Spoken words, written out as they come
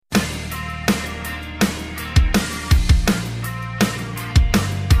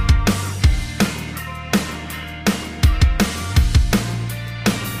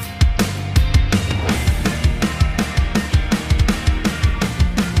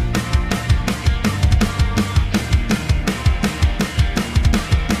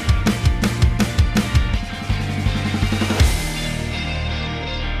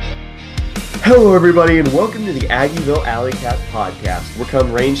Hello, everybody, and welcome to the Aggieville Alley Cat podcast. Where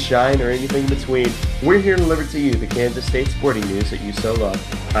come rain, shine, or anything in between, we're here to deliver to you the Kansas State sporting news that you so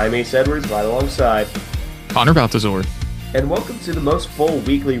love. I'm Ace Edwards, right alongside Connor Baltazar. And welcome to the most full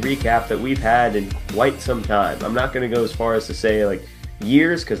weekly recap that we've had in quite some time. I'm not going to go as far as to say like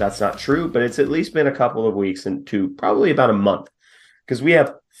years, because that's not true, but it's at least been a couple of weeks and to probably about a month, because we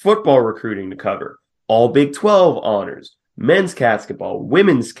have football recruiting to cover, all Big 12 honors, men's basketball,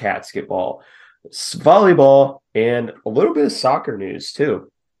 women's basketball, volleyball, and a little bit of soccer news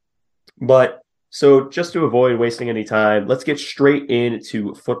too. But so just to avoid wasting any time, let's get straight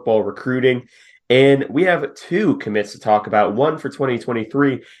into football recruiting. And we have two commits to talk about, one for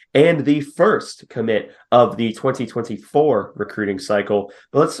 2023 and the first commit of the 2024 recruiting cycle.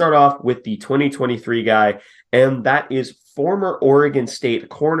 But let's start off with the 2023 guy, and that is former Oregon State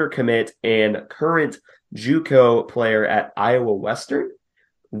corner commit and current JUCO player at Iowa Western,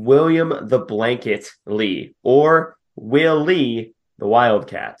 William the Blanket Lee, or Will Lee, the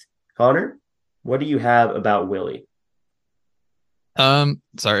Wildcat. Connor, what do you have about Willie?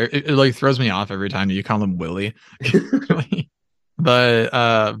 Sorry, it like throws me off every time you call him Willie.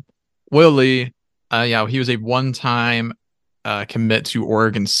 But Will Lee, yeah, he was a one-time commit to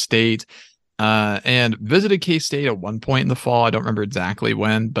Oregon State. And visited K-State at one point in the fall. I don't remember exactly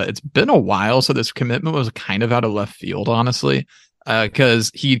when, but it's been a while. So this commitment was kind of out of left field, honestly,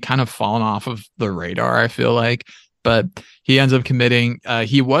 because he'd kind of fallen off of the radar, I feel like. But he ends up committing.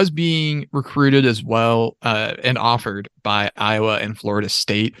 He was being recruited as well and offered by Iowa and Florida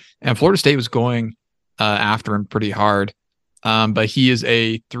State. And Florida State was going after him pretty hard. But he is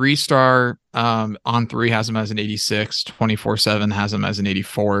a 3-star. On3 has him as an 86. 24/7 has him as an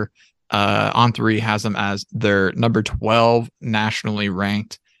 84. On3 has them as their number 12 nationally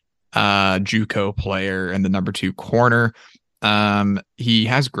ranked JUCO player and the number 2 corner. He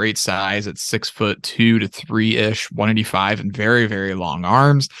has great size at 6'2" to 3-ish, 185, and very, very long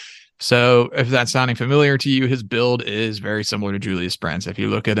arms. So if that's sounding familiar to you, his build is very similar to Julius Brents. If you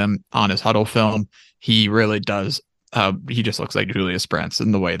look at him on his huddle film, he really does. He just looks like Julius Brents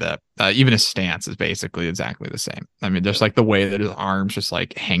in the way that even his stance is basically exactly the same. I mean, just like the way that his arms just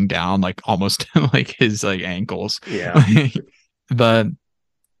like hang down, like almost like his like ankles. Yeah. But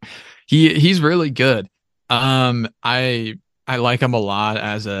he's really good. I like him a lot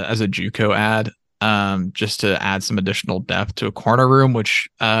as a JUCO ad. Just to add some additional depth to a corner room, which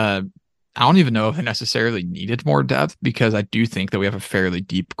I don't even know if they necessarily needed more depth, because I do think that we have a fairly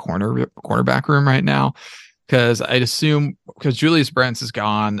deep cornerback room right now. Because I'd assume, because Julius Brents is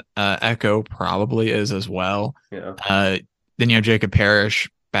gone, Echo probably is as well. Yeah. Then you have Jacob Parrish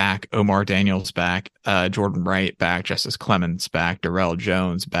back, Omar Daniels back, Jordan Wright back, Justice Clemens back, Darrell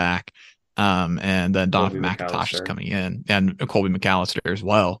Jones back, and then Donovan McIntosh is coming in, and Colby McAllister as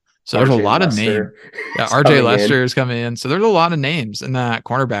well. So there's a lot of names. Yeah, RJ Lester is coming in. So there's a lot of names in that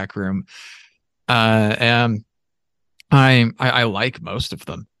cornerback room. And I like most of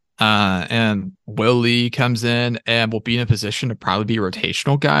them. And Will Lee comes in and will be in a position to probably be a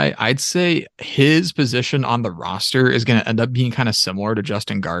rotational guy. I'd say his position on the roster is going to end up being kind of similar to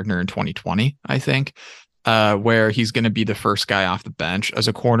Justin Gardner in 2020, I think, where he's going to be the first guy off the bench as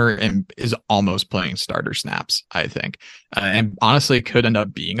a corner and is almost playing starter snaps, I think. And honestly, could end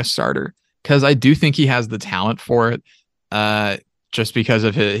up being a starter, because I do think he has the talent for it, just because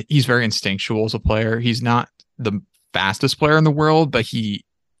of he's very instinctual as a player. He's not the fastest player in the world, but he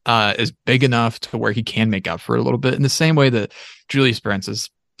is big enough to where he can make up for it a little bit, in the same way that Julius Brents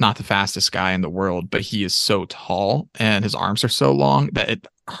is not the fastest guy in the world, but he is so tall and his arms are so long that it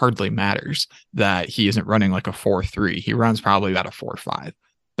hardly matters that he isn't running like a 4.3. He runs probably about a 4.5.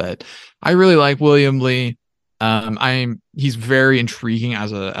 But I really like William Lee. He's very intriguing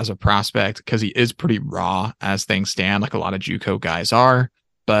as a prospect, because he is pretty raw as things stand, like a lot of JUCO guys are.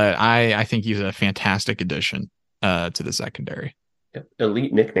 But I think he's a fantastic addition to the secondary.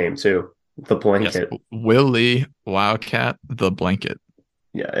 Elite nickname too, the Blanket. Yes, Will Lee, Wildcat, the Blanket.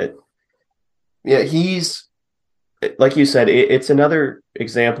 Yeah, he's, like you said, it's another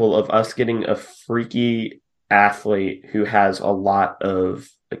example of us getting a freaky athlete who has a lot of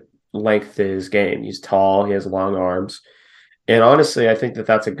length to his game. He's tall, he has long arms. And honestly, I think that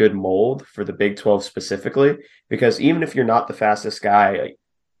that's a good mold for the Big 12 specifically, because even if you're not the fastest guy,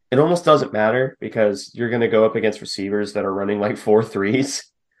 it almost doesn't matter, because you're going to go up against receivers that are running like 4.3s.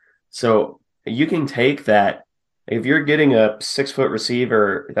 So you can take that. If you're getting a 6-foot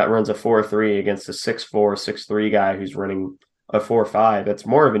receiver that runs a 4.3 against a 6'4", 6'3 guy who's running a 4.5, it's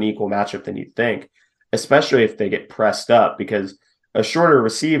more of an equal matchup than you'd think, especially if they get pressed up, because a shorter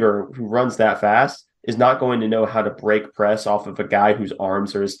receiver who runs that fast is not going to know how to break press off of a guy whose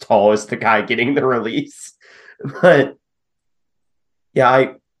arms are as tall as the guy getting the release. But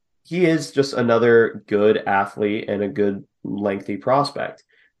yeah, he is just another good athlete and a good lengthy prospect.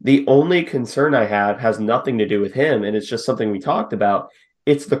 The only concern I have has nothing to do with him, and it's just something we talked about.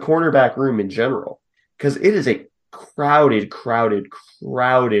 It's the cornerback room in general, because it is a crowded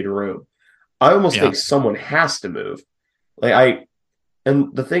room. I almost think someone has to move.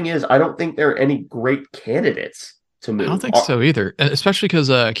 And the thing is, I don't think there are any great candidates to move. I don't think so either, especially because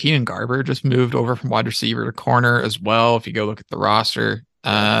Keenan Garber just moved over from wide receiver to corner as well. If you go look at the roster,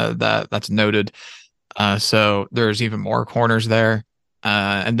 that's noted. So there's even more corners there.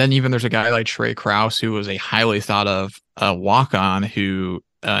 And then even there's a guy like Trey Krause, who was a highly thought of walk-on who,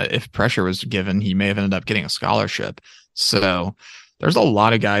 if pressure was given, he may have ended up getting a scholarship. So there's a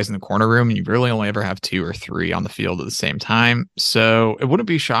lot of guys in the corner room, and you really only ever have 2 or 3 on the field at the same time. So it wouldn't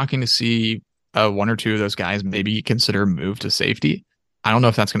be shocking to see one or two of those guys maybe consider a move to safety. I don't know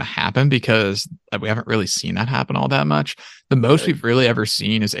if that's going to happen because we haven't really seen that happen all that much. The most we've really ever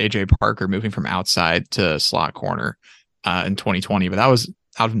seen is AJ Parker moving from outside to slot corner in 2020, but that was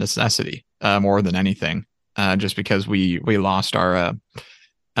out of necessity more than anything, just because we lost our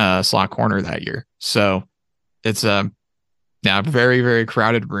slot corner that year. So it's a very, very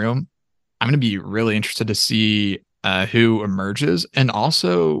crowded room. I'm going to be really interested to see who emerges. And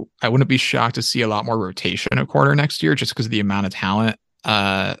also, I wouldn't be shocked to see a lot more rotation at corner next year just because of the amount of talent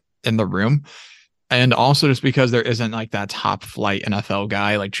in the room. And also just because there isn't like that top flight NFL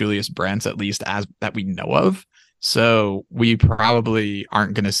guy like Julius Brents, at least as that we know of. So we probably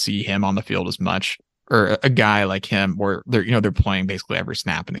aren't going to see him on the field as much, or a guy like him where they're playing basically every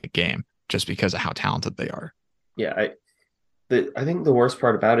snap in the game just because of how talented they are. Yeah, I think the worst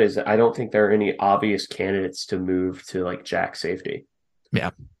part about it is I don't think there are any obvious candidates to move to like jack safety.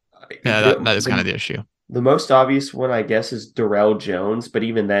 Yeah, that is kind of the issue. The most obvious one, I guess, is Darrell Jones, but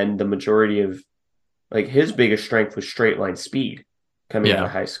even then, the majority of like his biggest strength was straight line speed coming out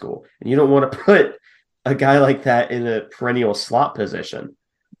of high school, and you don't want to put a guy like that in a perennial slot position.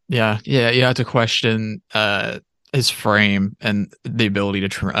 Yeah, you have to question his frame and the ability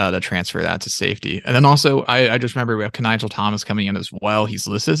to transfer that to safety. And then also, I just remember we have Kenigel Thomas coming in as well. He's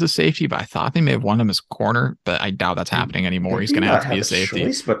listed as a safety, but I thought they may have won him as corner, but I doubt that's happening anymore. He's going to have to be a safety.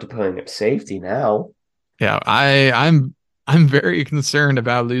 Choice but to put him at safety now. Yeah, I'm very concerned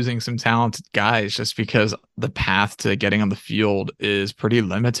about losing some talented guys just because the path to getting on the field is pretty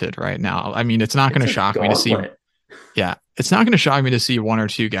limited right now. I mean, it's not going to shock me to see. Yeah, it's not going to shock me to see 1 or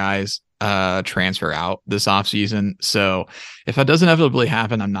 2 guys transfer out this offseason. So if that does inevitably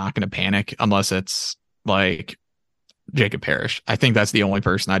happen, I'm not going to panic unless it's like Jacob Parrish. I think that's the only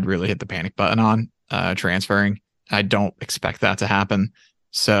person I'd really hit the panic button on transferring. I don't expect that to happen.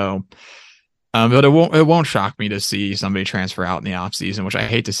 So, but it won't shock me to see somebody transfer out in the offseason, which I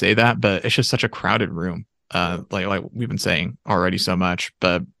hate to say that, but it's just such a crowded room. Like we've been saying already so much,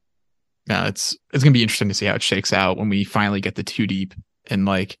 but yeah, it's going to be interesting to see how it shakes out when we finally get the 2 deep in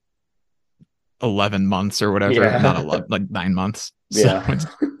like 11 months or whatever. Not 11, like 9 months. Yeah. So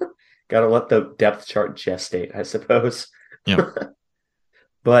gotta let the depth chart gestate, I suppose. Yeah.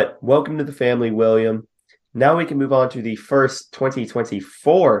 But welcome to the family, William. Now we can move on to the first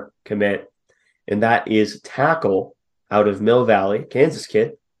 2024 commit, and that is tackle out of Mill Valley, Kansas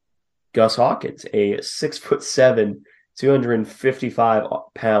kid, Gus Hawkins, a 6'7",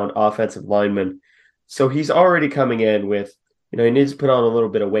 255-pound offensive lineman. So he's already coming in with, he needs to put on a little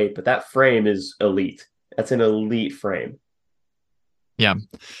bit of weight, but that frame is elite. That's an elite frame. Yeah.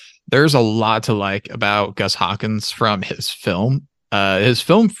 There's a lot to like about Gus Hawkins from his film. His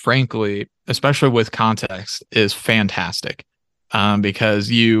film, frankly, especially with context, is fantastic.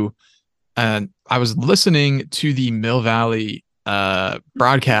 Because I was listening to the Mill Valley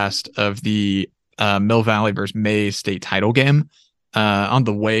broadcast of the Mill Valley versus Mays state title game on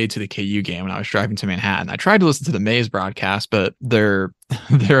the way to the KU game when I was driving to Manhattan. I tried to listen to the Mays broadcast, but their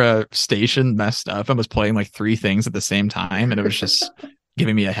station messed up and was playing like 3 things at the same time, and it was just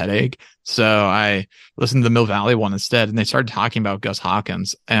giving me a headache. So I listened to the Mill Valley one instead, and they started talking about Gus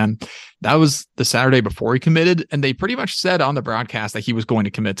Hawkins, and that was the Saturday before he committed, and they pretty much said on the broadcast that he was going to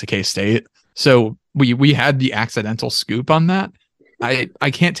commit to K-State. So we had the accidental scoop on that. I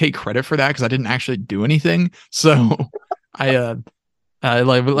can't take credit for that because I didn't actually do anything. So we just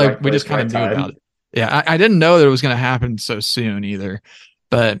kind of knew about it. Yeah, I didn't know that it was going to happen so soon either.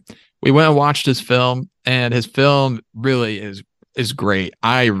 But we went and watched his film, and his film really is great.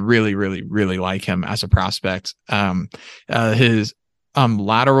 I really, really, really like him as a prospect. His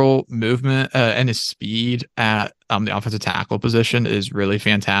lateral movement and his speed at the offensive tackle position is really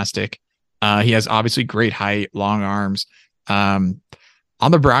fantastic. He has obviously great height, long arms. On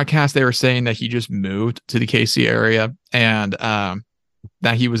the broadcast, they were saying that he just moved to the KC area and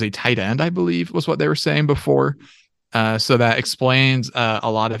that he was a tight end, I believe was what they were saying before. So that explains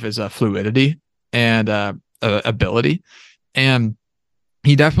a lot of his fluidity and ability. And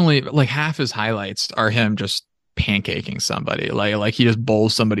he definitely, like, half his highlights are him just pancaking somebody. Like he just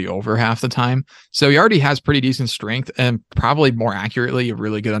bowls somebody over half the time. So he already has pretty decent strength and probably more accurately a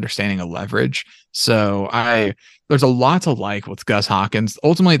really good understanding of leverage. So there's a lot to like with Gus Hawkins.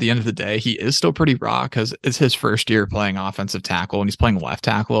 Ultimately, at the end of the day, he is still pretty raw because it's his first year playing offensive tackle and he's playing left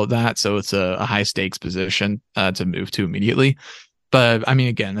tackle at that. So it's a high stakes position to move to immediately. But I mean,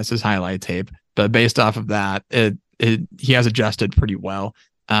 again, this is highlight tape. But based off of that, he has adjusted pretty well.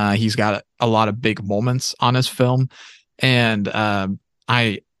 He's got a lot of big moments on his film, and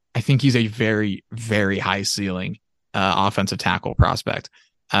I think he's a very, very high ceiling offensive tackle prospect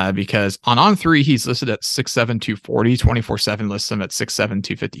because on 3 he's listed at 6'7", 240, 24/7 lists him at 6'7",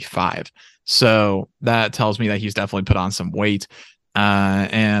 255. So that tells me that he's definitely put on some weight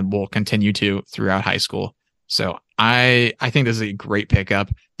and will continue to throughout high school. So I think this is a great pickup.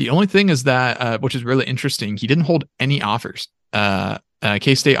 The only thing is that, which is really interesting, he didn't hold any offers.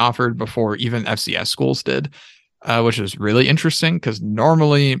 K-State offered before even FCS schools did, which is really interesting because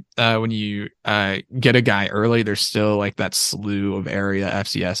normally when you get a guy early, there's still like that slew of area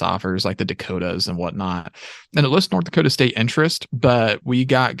FCS offers like the Dakotas and whatnot. And it lists North Dakota State interest, but we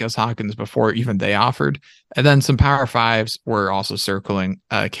got Gus Hawkins before even they offered. And then some Power Fives were also circling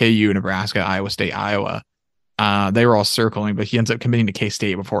KU, Nebraska, Iowa State, Iowa. They were all circling, but he ends up committing to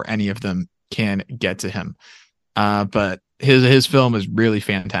K-State before any of them can get to him. But his film is really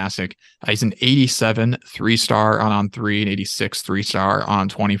fantastic. He's an 87 3-star on 3 and 86 3-star on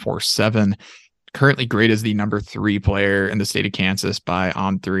 24/7. Currently graded as the number 3 player in the state of Kansas by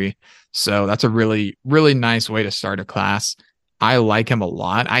On3. So that's a really, really nice way to start a class. I like him a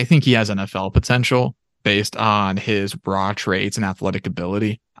lot. I think he has NFL potential based on his raw traits and athletic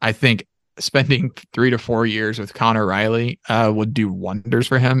ability. I think spending 3 to 4 years with Connor Riley would do wonders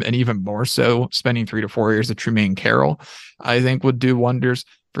for him, and even more so spending 3 to 4 years with Trumaine Carroll I think would do wonders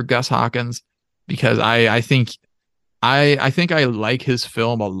for Gus Hawkins, because I think I like his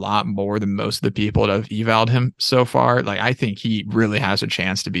film a lot more than most of the people that have evaled him so far. Like, I think he really has a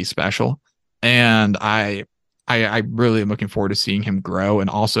chance to be special, and I really am looking forward to seeing him grow and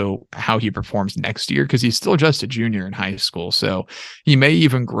also how he performs next year, because he's still just a junior in high school. So he may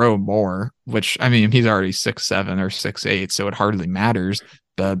even grow more, which, I mean, he's already 6'7" or 6'8", so it hardly matters,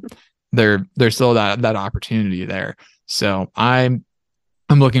 but there's still that opportunity there. So I'm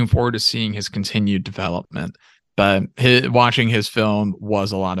looking forward to seeing his continued development. But watching his film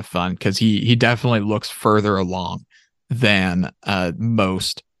was a lot of fun because he definitely looks further along than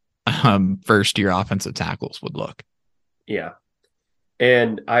most first year offensive tackles would look. Yeah.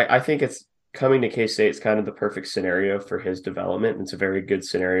 And I think it's coming to K-State is kind of the perfect scenario for his development. It's a very good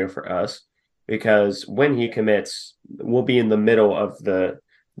scenario for us because when he commits, we'll be in the middle of the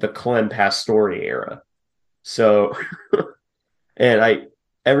Clem Pastore era. So, and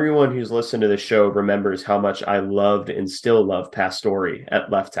everyone who's listened to the show remembers how much I loved and still love Pastore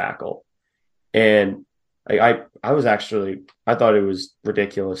at left tackle. And I thought it was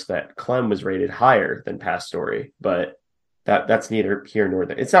ridiculous that Clem was rated higher than Pastore, but that's neither here nor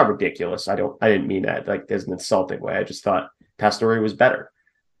there. It's not ridiculous. I didn't mean that like as an insulting way. I just thought Pastore was better.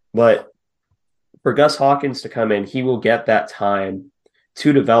 But for Gus Hawkins to come in, he will get that time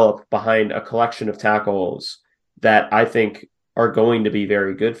to develop behind a collection of tackles that I think are going to be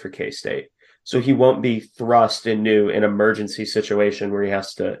very good for K-State. So he won't be thrust into an emergency situation where he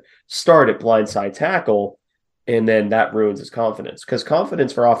has to start at blindside tackle, and then that ruins his confidence. Because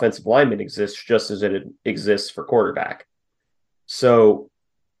confidence for offensive linemen exists just as it exists for quarterback. So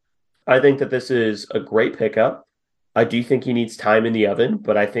I think that this is a great pickup. I do think he needs time in the oven,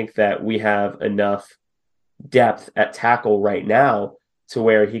 but I think that we have enough depth at tackle right now to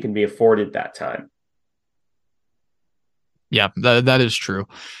where he can be afforded that time. Yeah, that is true.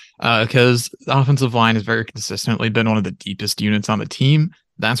 Because the offensive line has very consistently been one of the deepest units on the team.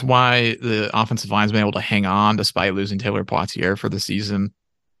 That's why the offensive line has been able to hang on despite losing Taylor Poitier for the season,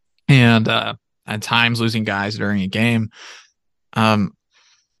 and at times losing guys during a game. I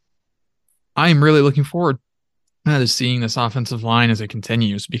am really looking forward to seeing this offensive line as it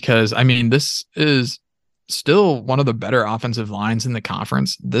continues, because, I mean, this is still one of the better offensive lines in the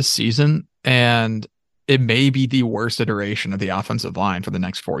conference this season, and it may be the worst iteration of the offensive line for the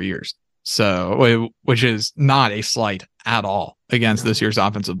next 4 years. So, which is not a slight at all against this year's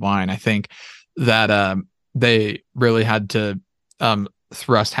offensive line. I think that they really had to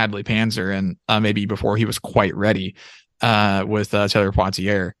thrust Hadley Panzer in maybe before he was quite ready with Taylor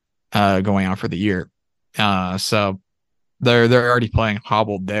Poitier going out for the year. So they're already playing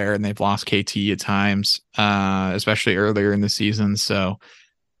hobbled there, and they've lost KT at times, especially earlier in the season. So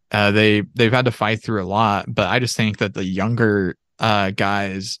they've had to fight through a lot. But I just think that the younger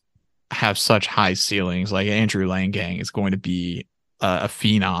guys have such high ceilings. Like Andrew Langang is going to be a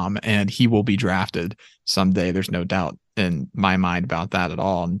phenom, and he will be drafted someday. There's no doubt in my mind about that at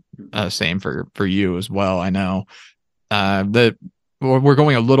all. And same for you as well. I know that we're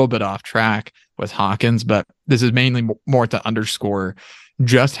going a little bit off track with Hawkins, but this is mainly more to underscore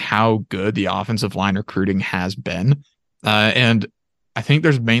just how good the offensive line recruiting has been. And I think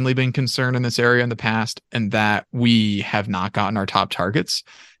there's mainly been concern in this area in the past, and that we have not gotten our top targets,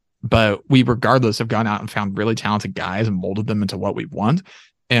 but we regardless have gone out and found really talented guys and molded them into what we want.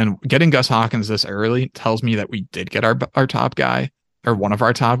 And getting Gus Hawkins this early tells me that we did get our top guy, or one of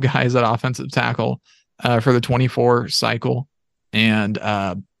our top guys at offensive tackle for the 24 cycle. And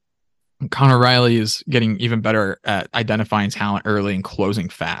Connor Riley is getting even better at identifying talent early and closing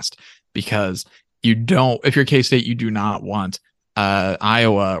fast, because if you're K-State, you do not want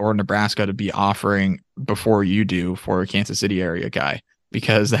Iowa or Nebraska to be offering before you do for a Kansas City area guy,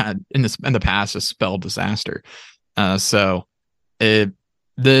 because that in the past has spelled disaster. The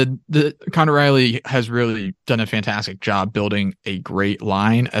Connor Riley has really done a fantastic job building a great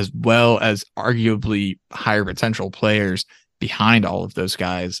line, as well as arguably higher potential players behind all of those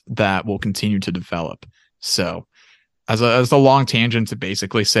guys that will continue to develop. So as a long tangent to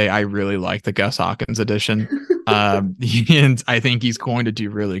basically say, I really like the Gus Hawkins edition. And I think he's going to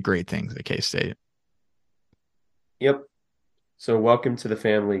do really great things at K-State. Yep. So welcome to the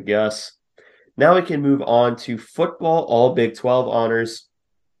family, Gus. Now we can move on to football, all Big 12 honors.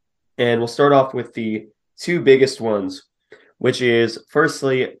 And we'll start off with the two biggest ones, which is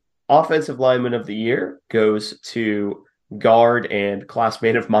firstly, offensive lineman of the year goes to guard and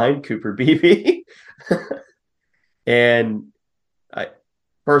classmate of mine, Cooper Beebe. And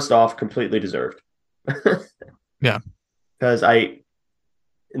first off, completely deserved. Yeah. Because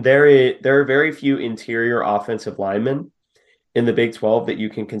there are very few interior offensive linemen in the Big 12 that you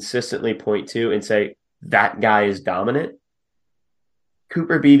can consistently point to and say, that guy is dominant.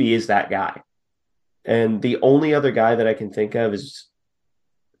 Cooper Beebe is that guy. And the only other guy that I can think of is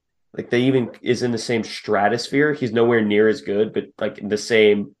is in the same stratosphere. He's nowhere near as good, but like in the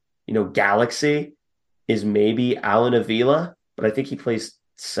same, galaxy is maybe Alan Avila, but I think he plays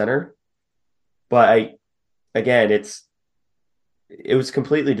center. But it was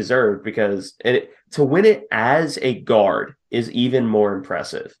completely deserved, because to win it as a guard is even more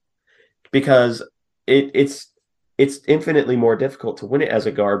impressive, because it's infinitely more difficult to win it as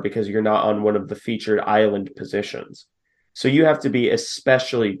a guard because you're not on one of the featured island positions. So you have to be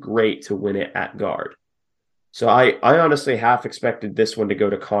especially great to win it at guard. So I honestly half expected this one to go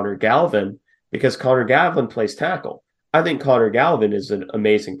to Connor Galvin, because Connor Galvin plays tackle. I think Connor Galvin is an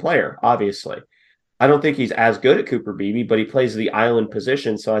amazing player, obviously. I don't think he's as good at Cooper Beebe, but he plays the island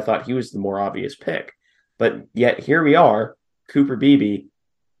position, so I thought he was the more obvious pick. But yet here we are, Cooper Beebe,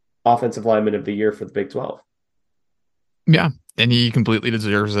 offensive lineman of the year for the Big 12. Yeah, and he completely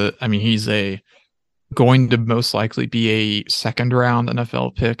deserves it. I mean, he's going to most likely be a second round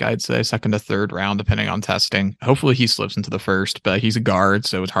NFL pick, I'd say, second to third round, depending on testing. Hopefully he slips into the first, but he's a guard,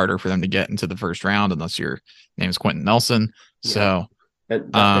 so it's harder for them to get into the first round unless your name is Quentin Nelson. Yeah. So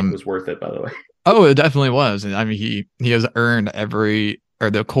that pick was worth it, by the way. Oh, it definitely was. And I mean, he has earned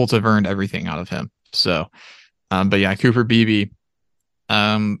the Colts have earned everything out of him. So, but yeah, Cooper Beebe,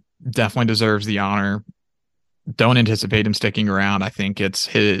 definitely deserves the honor. Don't anticipate him sticking around. I think it's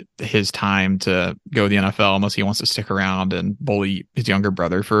his time to go to the NFL, unless he wants to stick around and bully his younger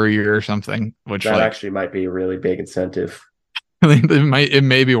brother for a year or something. Which that actually might be a really big incentive. It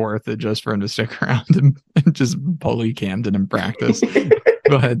may be worth it just for him to stick around and just bully Camden in practice.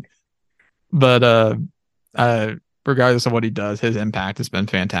 But regardless of what he does, his impact has been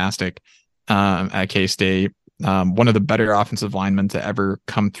fantastic at K-State. One of the better offensive linemen to ever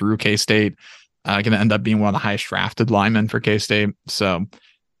come through K-State. Going to end up being one of the highest drafted linemen for K-State. So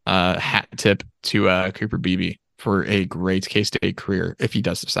hat tip to Cooper Beebe for a great K-State career if he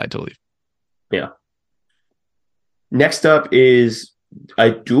does decide to leave. Yeah. Next up is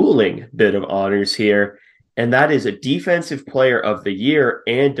a dueling bit of honors here, and that is a defensive player of the year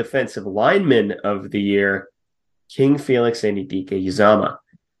and defensive lineman of the year, King Felix Anudike-Uzomah.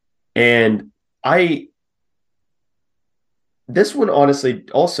 And this one honestly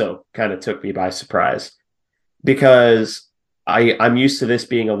also kind of took me by surprise, because I'm used to this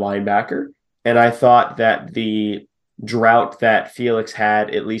being a linebacker, and I thought that the drought that Felix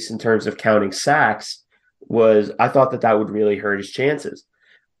had, at least in terms of counting sacks, was I thought that would really hurt his chances.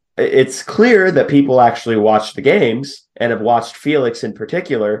 It's clear that people actually watch the games and have watched Felix in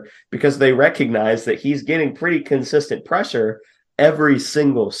particular because they recognize that he's getting pretty consistent pressure every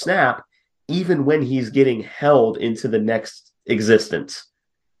single snap, even when he's getting held into the next existence.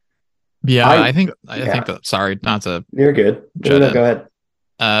 Yeah, I think that. Sorry, not to. You're good. No, go ahead.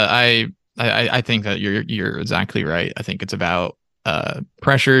 I think that you're exactly right. I think it's about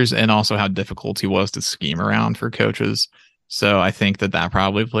pressures and also how difficult he was to scheme around for coaches. So I think that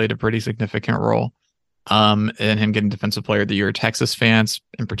probably played a pretty significant role in him getting Defensive Player of the Year. Texas fans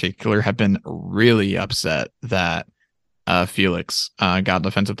in particular have been really upset that Felix got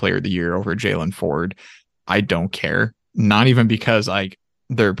Defensive Player of the Year over Jaylan Ford. I don't care. Not even because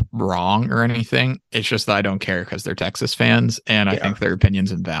they're wrong or anything. It's just that I don't care because they're Texas fans, and I think their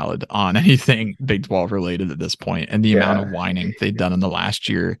opinion's invalid on anything Big 12 related at this point. And the amount of whining they've done in the last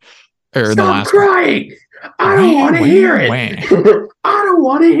year or Stop the last crying. I don't want to hear it. I don't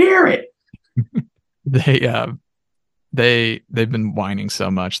want to hear it. They've been whining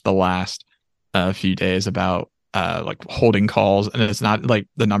so much the last few days about like holding calls, and it's not like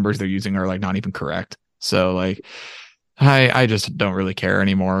the numbers they're using are like not even correct. So like I just don't really care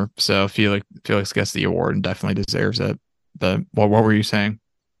anymore. So Felix gets the award and definitely deserves it. What were you saying?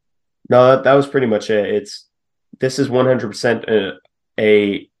 No, that was pretty much it. This is 100%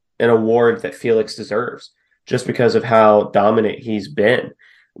 an award that Felix deserves just because of how dominant he's been.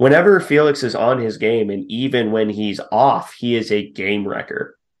 Whenever Felix is on his game, and even when he's off, he is a game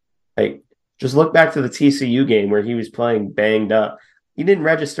wrecker. Like, just look back to the TCU game where he was playing banged up. He didn't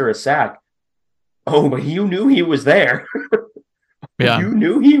register a sack. Oh, but you knew he was there. Yeah. You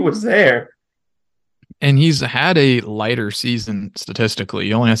knew he was there. And he's had a lighter season statistically.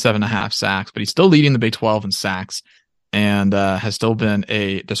 He only has 7.5 sacks, but he's still leading the Big 12 in sacks and has still been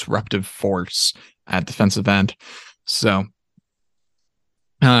a disruptive force at defensive end. So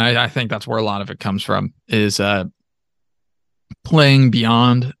I think that's where a lot of it comes from, is playing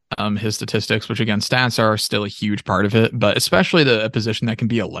beyond his statistics, which again, stats are still a huge part of it, but especially a position that can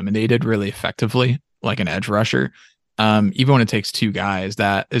be eliminated really effectively, like an edge rusher. Even when it takes two guys,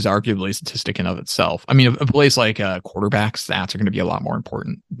 that is arguably a statistic in of itself. I mean, a place like quarterback stats are going to be a lot more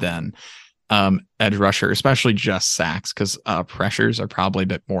important than edge rusher, especially just sacks, because pressures are probably a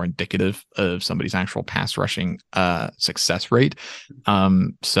bit more indicative of somebody's actual pass rushing success rate.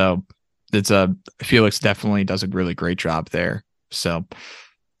 So it's Felix definitely does a really great job there. So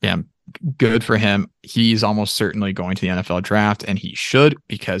yeah, good for him. He's almost certainly going to the NFL draft, and he should,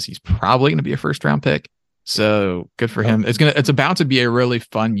 because he's probably going to be a first round pick. So good for him. It's about to be a really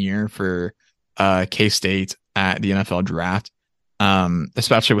fun year for K-State at the NFL draft,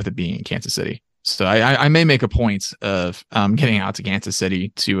 especially with it being in Kansas City. So I may make a point of getting out to Kansas City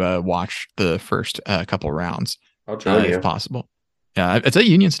to watch the first couple rounds. I'll join you if possible. Yeah, it's at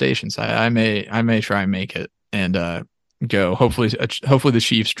Union Station, so I may try and make it and go. Hopefully the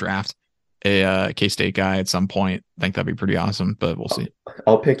Chiefs draft a K-State guy at some point. I think that'd be pretty awesome, but we'll see.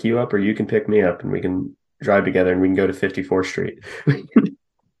 I'll pick you up, or you can pick me up, and we can drive together, and we can go to 54th Street.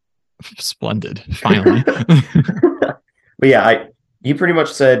 Splendid. Finally. But yeah, you pretty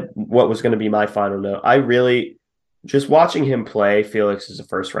much said what was going to be my final note. I really, just watching him play, Felix is a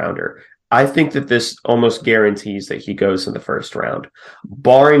first rounder. I think that this almost guarantees that he goes in the first round,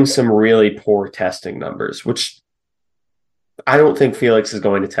 barring some really poor testing numbers, which I don't think Felix is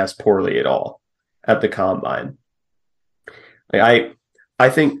going to test poorly at all at the combine. Like I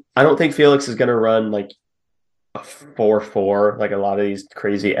don't think Felix is going to run like a 4.4 like a lot of these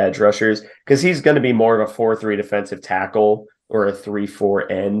crazy edge rushers, because he's going to be more of a 4.3 defensive tackle or a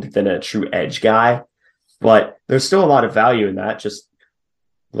 3.4 end than a true edge guy. But there's still a lot of value in that. Just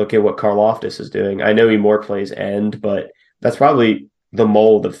look at what Karlaftis is doing. I know he more plays end, but that's probably the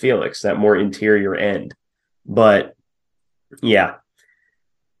mold of Felix, that more interior end. But yeah.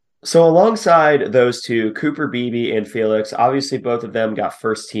 So alongside those two, Cooper Beebe and Felix, obviously both of them got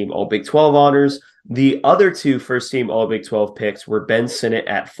first team All Big 12 honors. The other two first team All Big 12 picks were Ben Sinnott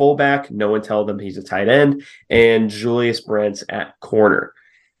at fullback. No one tell them he's a tight end. And Julius Brents at corner.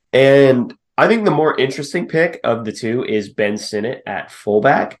 And I think the more interesting pick of the two is Ben Sinnott at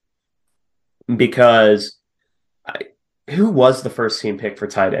fullback, because who was the first team pick for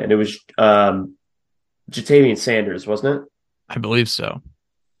tight end? It was Jatavian Sanders, wasn't it? I believe so.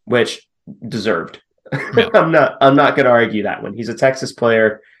 Which deserved. Yeah. I'm not going to argue that one. He's a Texas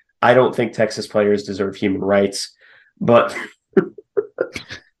player. I don't think Texas players deserve human rights, but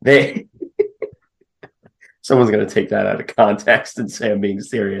someone's going to take that out of context and say I'm being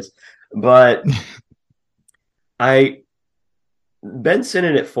serious. But I Ben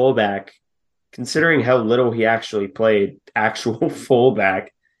Sinnott at fullback, considering how little he actually played actual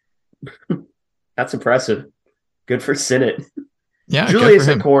fullback, that's impressive. Good for Sinnott. Yeah, good for Julius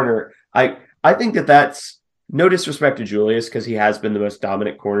at him. corner. I think that's no disrespect to Julius because he has been the most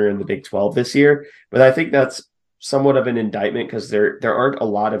dominant corner in the Big 12 this year, but I think that's somewhat of an indictment because there aren't a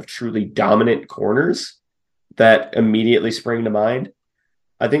lot of truly dominant corners that immediately spring to mind.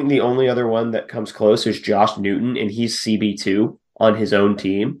 I think the only other one that comes close is Josh Newton, and he's CB2 on his own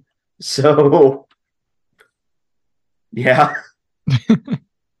team. So, yeah.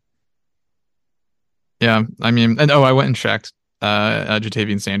 Yeah, I mean, and I went and checked.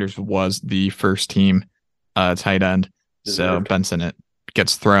 Jatavian Sanders was the first team tight end. So Ben Sinnott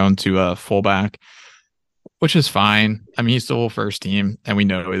gets thrown to a fullback, which is fine. I mean, he's still first team, and we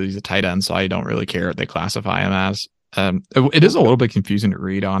know he's a tight end, so I don't really care what they classify him as. It is a little bit confusing to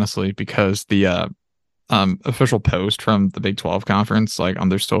read, honestly, because the official post from the Big 12 conference, like on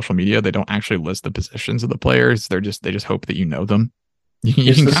their social media, they don't actually list the positions of the players. They just hope that you know them.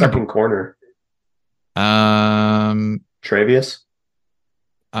 You can the second corner. Travius.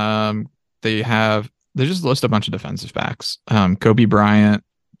 They just list a bunch of defensive backs. Kobe Bryant,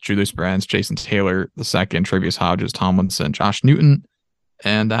 Julius Brents, Jason Taylor, the second, Travius Hodges, Tomlinson, Josh Newton,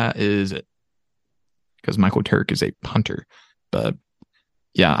 and that is it. Because Michael Turk is a punter. But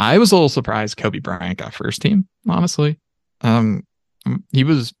yeah, I was a little surprised Kobe Bryant got first team, honestly. He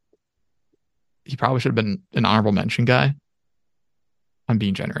probably should have been an honorable mention guy. I'm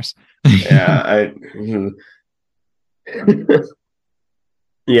being generous. Yeah,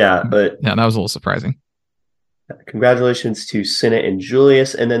 yeah, but yeah, that was a little surprising. Congratulations to Sinnott and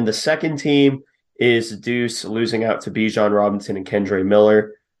Julius. And then the second team is Deuce losing out to Bijan Robinson and Kendre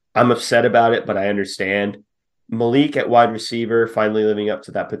Miller. I'm upset about it, but I understand. Malik at wide receiver, finally living up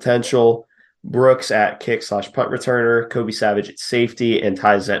to that potential. Brooks at kick/punt returner. Kobe Savage at safety, and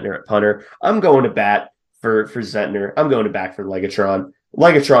Ty Zentner at punter. I'm going to bat for Zentner. I'm going to back for Legatron.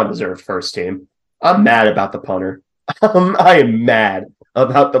 Legatron deserved first team. I'm mad about the punter. I am mad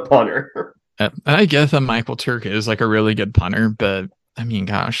about the punter. I guess that Michael Turk is like a really good punter, but I mean,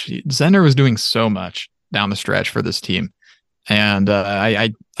 gosh, Zentner was doing so much down the stretch for this team. And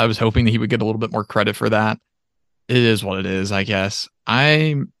I was hoping that he would get a little bit more credit for that. It is what it is, I guess.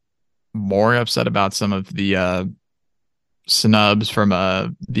 I'm more upset about some of the snubs from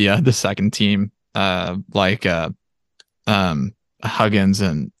the second team, like Huggins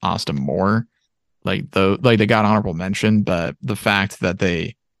and Austin Moore. Like they got honorable mention, but the fact that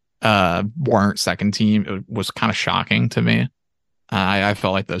they weren't second team, it was kind of shocking to me. I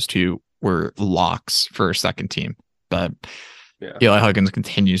felt like those two were locks for second team, but yeah. Eli Huggins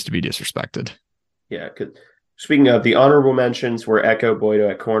continues to be disrespected. Yeah, speaking of the honorable mentions, were Echo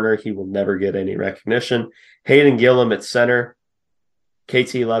Boydo at corner. He will never get any recognition. Hayden Gillum at center.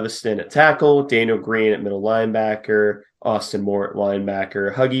 KT Leviston at tackle. Daniel Green at middle linebacker. Austin Moore at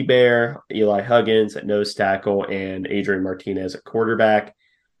linebacker. Huggy Bear, Eli Huggins at nose tackle, and Adrian Martinez at quarterback.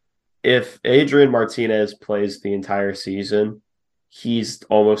 If Adrian Martinez plays the entire season, he's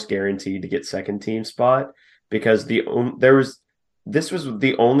almost guaranteed to get second team spot because this was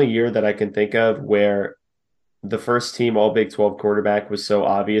the only year that I can think of where the first team all Big 12 quarterback was so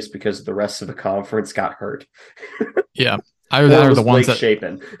obvious because the rest of the conference got hurt. Yeah. I was the ones that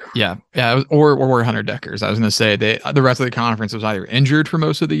Shapen. Yeah. Or Hunter Deckers. I was going to say the rest of the conference was either injured for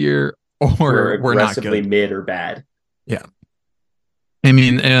most of the year or were not good. Mid or bad. Yeah. I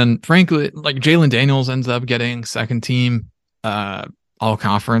mean, and frankly, like Jalen Daniels ends up getting second team all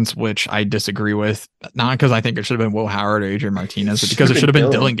conference, which I disagree with. Not because I think it should have been Will Howard or Adrian Martinez, but because it should have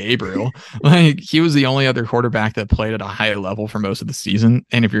been Dylan Gabriel. Like he was the only other quarterback that played at a high level for most of the season.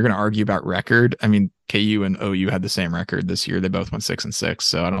 And if you're going to argue about record, I mean, KU and OU had the same record this year. They both went 6-6.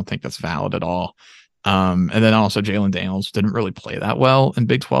 So I don't think that's valid at all. And then also Jalen Daniels didn't really play that well in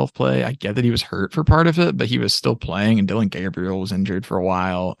Big 12 play. I get that he was hurt for part of it, but he was still playing, and Dylan Gabriel was injured for a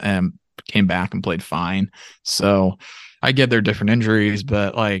while and came back and played fine. So I get their different injuries,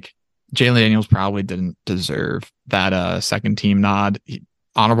 but like Jalen Daniels probably didn't deserve that second team nod.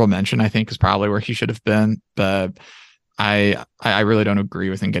 Honorable mention, I think, is probably where he should have been, but I really don't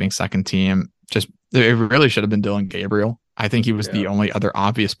agree with him getting second team. Just it really should have been Dylan Gabriel. I think he was the only other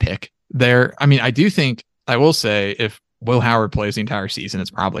obvious pick there. I mean, I will say if Will Howard plays the entire season,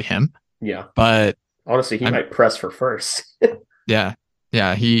 it's probably him. Yeah. But honestly, he might press for first. Yeah.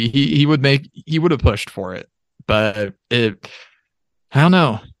 Yeah. He would have pushed for it, but I don't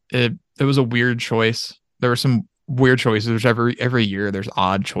know. It was a weird choice. There were some weird choices, which every year there's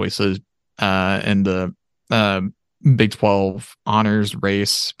odd choices in the Big 12 honors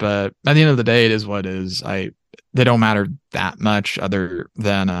race. But at the end of the day, it is what it is. they don't matter that much other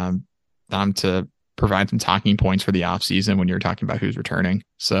than them to provide some talking points for the offseason when you're talking about who's returning.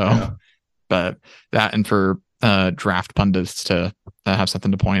 So, yeah. But that, and for draft pundits to have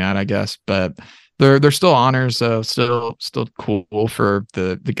something to point at, I guess. But they're still honors, so still cool for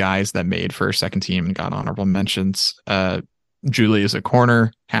the guys that made first, second team and got honorable mentions. Julie is a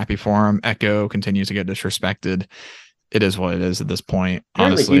corner, happy for him. Echo continues to get disrespected. It is what it is at this point.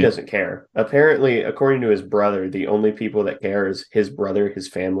 Apparently, honestly, he doesn't care. Apparently, according to his brother, the only people that care is his brother, his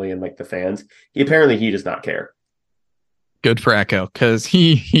family, and like the fans. He does not care. Good for Echo, because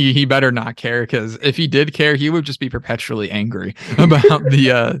he better not care, because if he did care, he would just be perpetually angry about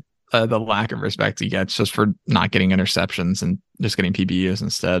the lack of respect he gets just for not getting interceptions and just getting PBUs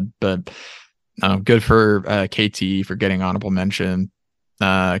instead. But good for KT for getting honorable mention.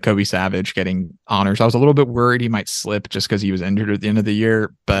 Kobe Savage getting honors. I was a little bit worried he might slip just because he was injured at the end of the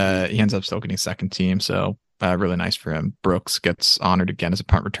year, but he ends up still getting second team. So really nice for him. Brooks gets honored again as a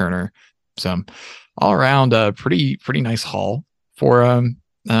punt returner. So all around, pretty nice haul for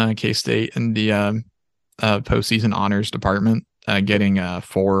K-State in the postseason honors department. Getting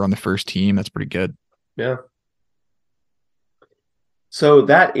 4 on the first team. That's pretty good. Yeah. So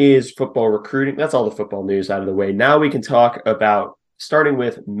that is football recruiting. That's all the football news out of the way. Now we can talk about starting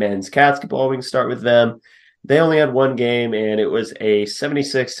with men's basketball. We can start with them. They only had one game, and it was a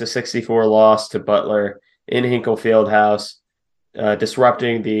 76-64 loss to Butler in Hinkle Fieldhouse,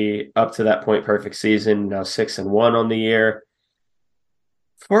 disrupting the up to that point perfect season. Now 6-1 on the year.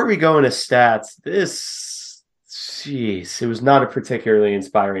 Before we go into stats, it was not a particularly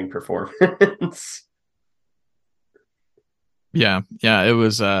inspiring performance. Yeah, it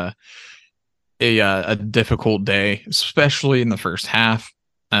was a difficult day, especially in the first half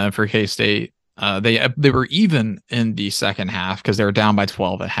for K-State. They were even in the second half because they were down by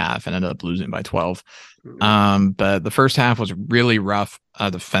 12 at half and ended up losing by 12. But the first half was really rough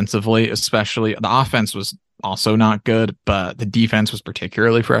defensively, especially. The offense was also not good, but the defense was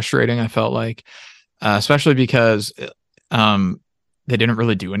particularly frustrating, I felt like, especially because they didn't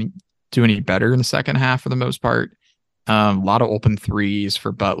really do any better in the second half for the most part. A lot of open threes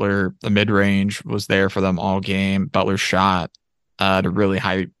for Butler. The mid-range was there for them all game. Butler shot at a really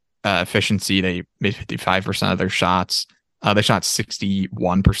high efficiency. They made 55% of their shots. They shot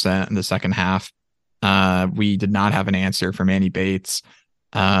 61% in the second half. We did not have an answer from Manny Bates.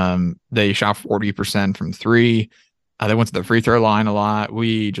 They shot 40% from 3. They went to the free throw line a lot.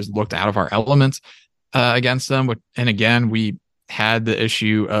 We just looked out of our element against them. And again, we had the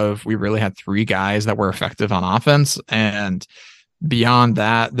issue of we really had 3 guys that were effective on offense, and beyond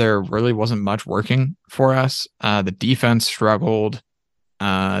that there really wasn't much working for us. The defense struggled.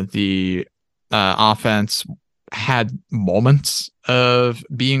 The offense had moments of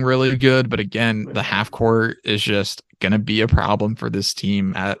being really good, but again, the half court is just going to be a problem for this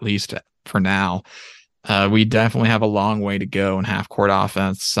team, at least for now. We definitely have a long way to go in half court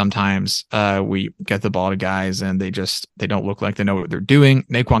offense. Sometimes we get the ball to guys and they don't look like they know what they're doing.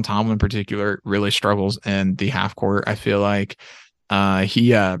 Naquan Tomlin in particular really struggles in the half court. I feel like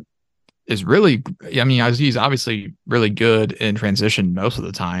he is really, he's obviously really good in transition most of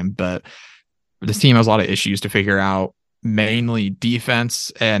the time, but this team has a lot of issues to figure out, mainly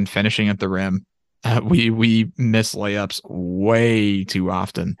defense and finishing at the rim. We miss layups way too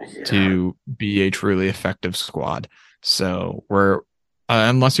often to be a truly effective squad. So we're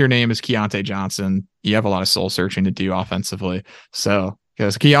unless your name is Keontae Johnson, you have a lot of soul searching to do offensively. So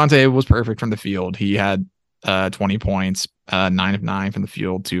because Keontae was perfect from the field, he had 20 points, 9 of 9 from the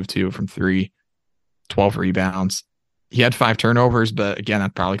field, 2 of 2 from 3, 12 rebounds. He had 5 turnovers, but again,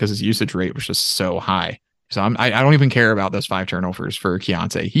 that's probably because his usage rate was just so high. So I don't even care about those 5 turnovers for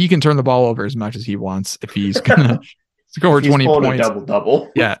Keontae. He can turn the ball over as much as he wants if he's gonna score 20 points.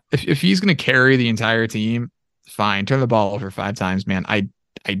 Double. Yeah, if he's gonna carry the entire team, fine. Turn the ball over 5 times, man. I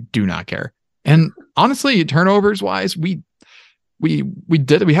do not care. And honestly, turnovers wise, we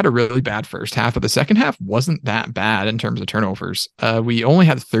had a really bad first half, but the second half wasn't that bad in terms of turnovers. We only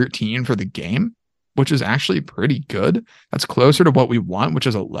had 13 for the game, which is actually pretty good. That's closer to what we want, which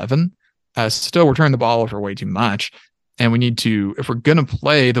is 11. Still, we're turning the ball over way too much. And we need to, if we're going to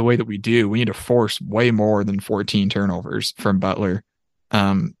play the way that we do, we need to force way more than 14 turnovers from Butler.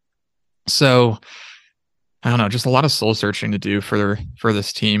 So I don't know, just a lot of soul searching to do for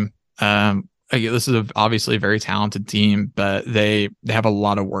this team. This is obviously a very talented team, but they have a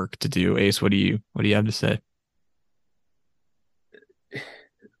lot of work to do. Ace, what do you have to say?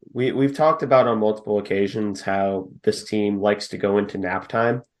 We've talked about on multiple occasions how this team likes to go into nap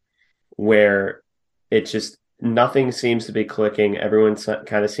time, where it just nothing seems to be clicking. Everyone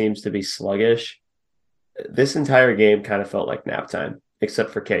kind of seems to be sluggish. this entire game kind of felt like nap time,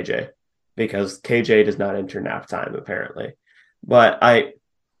 except for KJ, because KJ does not enter nap time apparently. But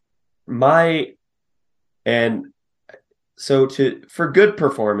my and so to for good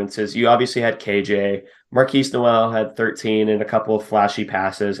performances, you obviously had KJ. Marquise Noel had 13 and a couple of flashy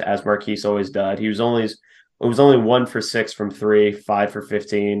passes, as Marquise always did. It was only 1 for 6 from three, 5 for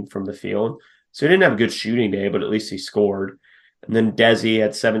 15 from the field. So he didn't have a good shooting day, but at least he scored. And then Desi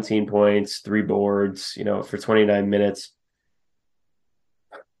had 17 points, 3 boards, for 29 minutes.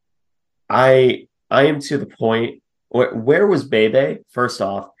 I am to the point where was Bebe, first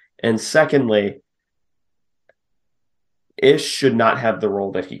off, and secondly, Ish should not have the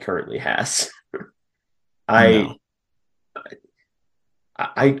role that he currently has. I No.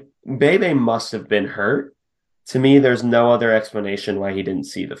 I Bebe must have been hurt. To me, there's no other explanation why he didn't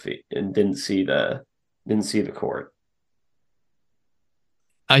see the feet and didn't see the court.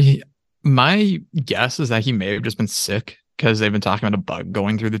 I my guess is that he may have just been sick because they've been talking about a bug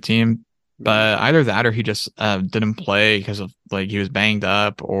going through the team. But either that or he just didn't play because of like he was banged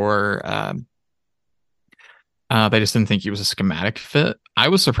up or they just didn't think he was a schematic fit. I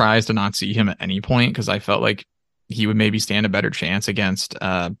was surprised to not see him at any point because I felt like he would maybe stand a better chance against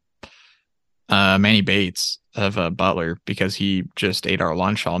Manny Bates of Butler because he just ate our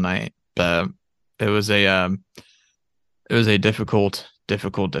lunch all night. But it was a difficult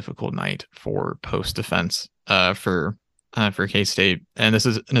night for post defense for K-State. And this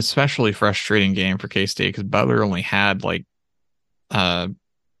is an especially frustrating game for K-State because Butler only had like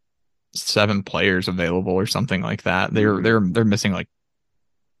 7 players available or something like that. They're missing like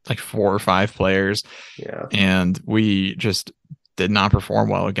 4 or 5 players. Yeah. And we just did not perform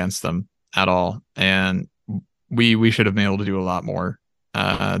well against them at all. And we should have been able to do a lot more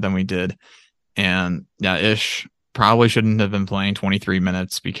than we did. And yeah, Ish probably shouldn't have been playing 23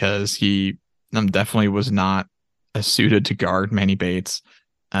 minutes because he definitely was not suited to guard Manny Bates.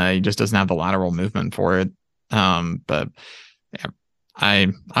 He just doesn't have the lateral movement for it. But yeah,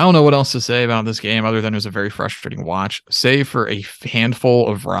 I don't know what else to say about this game other than it was a very frustrating watch. Save for a handful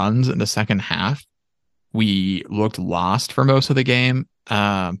of runs in the second half, we looked lost for most of the game.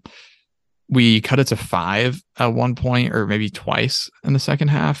 We cut it to 5 at one point, or maybe twice in the second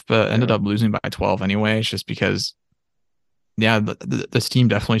half, but ended up losing by 12 anyways, just because, yeah, this team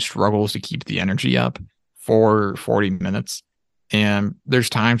definitely struggles to keep the energy up for 40 minutes. And there's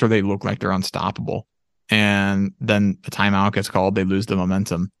times where they look like they're unstoppable. And then the timeout gets called, they lose the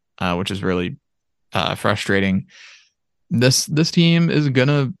momentum, which is really frustrating. This team is going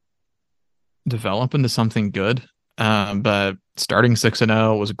to develop into something good, but starting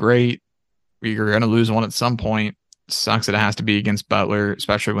 6-0 was great. You're going to lose one at some point. Sucks that it has to be against Butler,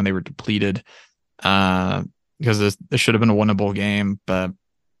 especially when they were depleted, because this should have been a winnable game. But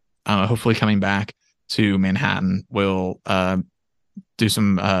hopefully coming back to Manhattan will do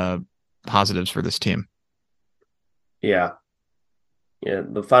some positives for this team. Yeah.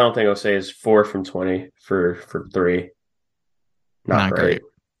 The final thing I'll say is 4 from 20 for 3. Not great.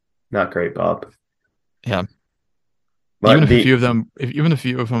 Not great, Bob. Yeah. But even if a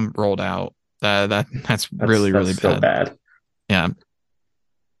few of them rolled out, that's really still bad. Yeah.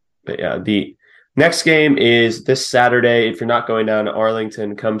 But yeah, the next game is this Saturday. If you're not going down to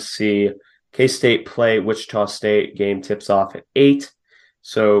Arlington, come see K-State play Wichita State. Game tips off at 8.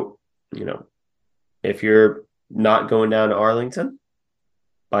 So, if you're not going down to Arlington,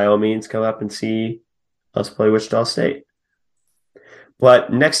 by all means, come up and see us play Wichita State.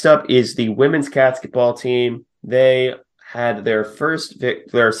 But next up is the women's basketball team. They had their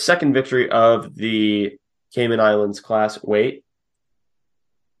second victory of the Cayman Islands class.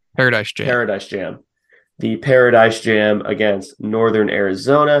 Paradise Jam. The Paradise Jam against Northern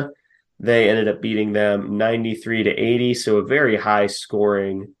Arizona. They ended up beating them 93-80. So a very high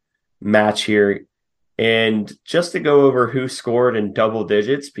scoring match here. And just to go over who scored in double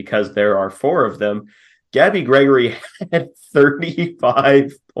digits, because there are 4 of them, Gabby Gregory had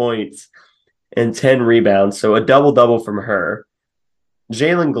 35 points and 10 rebounds, so a double-double from her.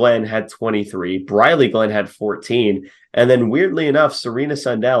 Jalen Glenn had 23. Briley Glenn had 14. And then, weirdly enough, Serena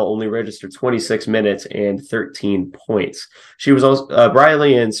Sundell only registered 26 minutes and 13 points. She was also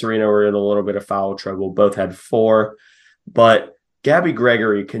Briley and Serena were in a little bit of foul trouble. Both had 4. But Gabby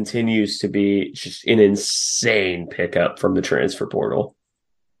Gregory continues to be just an insane pickup from the transfer portal.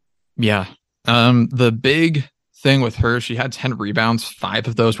 Yeah. The big thing with her, she had 10 rebounds. 5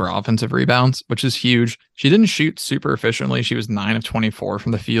 of those were offensive rebounds, which is huge. She didn't shoot super efficiently. She was 9 of 24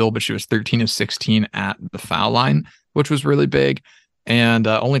 from the field, but she was 13 of 16 at the foul line, which was really big, and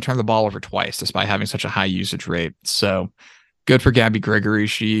only turned the ball over twice despite having such a high usage rate. So Good for Gabby Gregory.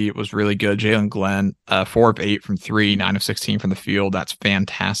 She was really good. Jalen Glenn, 4 of 8 from 3, 9 of 16 from the field. That's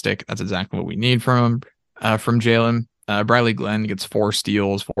fantastic. That's exactly what we need from Jalen. Briley Glenn gets 4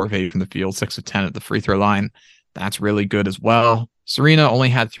 steals, 4 of 8 from the field, 6 of 10 at the free throw line. That's really good as well. Serena only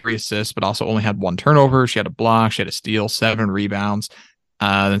had 3 assists, but also only had 1 turnover. She had a block, she had a steal, 7 rebounds,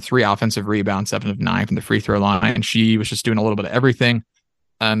 then 3 offensive rebounds, 7 of 9 from the free throw line. And she was just doing a little bit of everything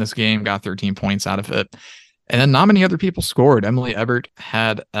in this game, got 13 points out of it. And then not many other people scored. Emily Ebert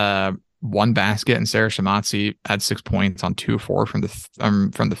had 1 basket, and Sarah Shimazzi had 6 points on 2 of 4 from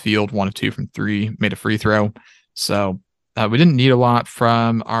the field, 1 of 2 from 3, made a free throw. So we didn't need a lot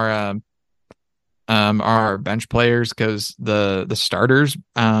from our bench players because the starters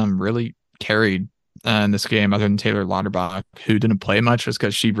really carried in this game, other than Taylor Lauterbach, who didn't play much, just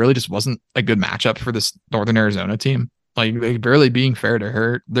because she really just wasn't a good matchup for this Northern Arizona team. Like, barely being fair to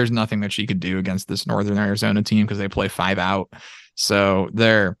her, there's nothing that she could do against this Northern Arizona team because they play 5 out. So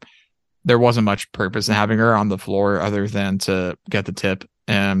there wasn't much purpose in having her on the floor other than to get the tip,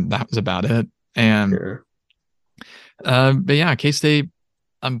 and that was about it. And sure. But yeah, K-State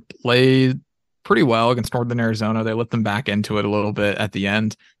played pretty well against Northern Arizona. They let them back into it a little bit at the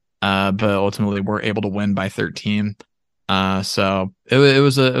end, but ultimately were able to win by 13. So it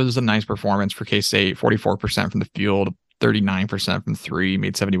was a nice performance for K-State. 44% from the field, 39% from 3,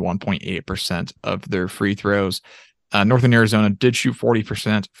 made 71.8% of their free throws. Northern Arizona did shoot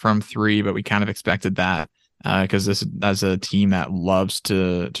 40% from 3, but we kind of expected that because this is a team that loves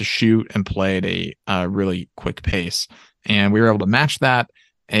to shoot and play at a really quick pace, and we were able to match that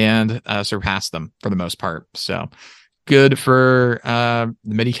and surpass them for the most part. So good for the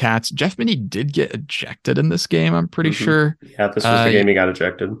Midi Cats. Jeff Midi did get ejected in this game, I'm pretty sure. Yeah, this was the game he got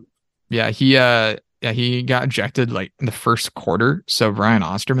ejected. Yeah, he got ejected like in the first quarter. So Brian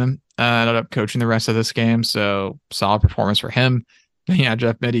Osterman ended up coaching the rest of this game. So solid performance for him. Yeah,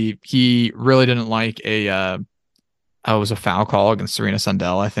 Jeff Midi, he really didn't like it was a foul call against Serena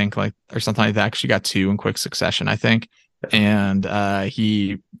Sundell, I think, or something like that. She got 2 in quick succession, I think. And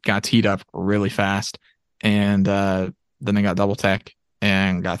he got teed up really fast. And then they got double tech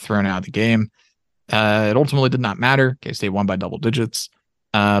and got thrown out of the game. It ultimately did not matter. K-State won by double digits.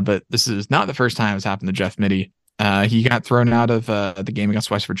 But this is not the first time it's happened to Jeff Midi. He got thrown out of the game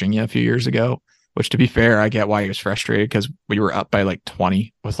against West Virginia a few years ago, which, to be fair, I get why he was frustrated because we were up by like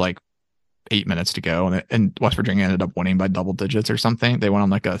 20 with like 8 minutes to go. And West Virginia ended up winning by double digits or something. They went on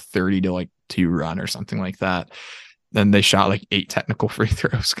like a 30-2 run or something like that. Then they shot like 8 technical free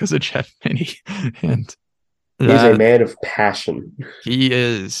throws because of Jeff Midi. And he's a man of passion. He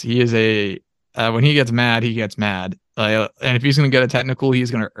is when he gets mad, he gets mad. And if he's going to get a technical, he's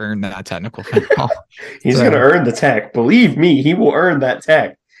going to earn that technical foul. He's going to earn the tech. Believe me, he will earn that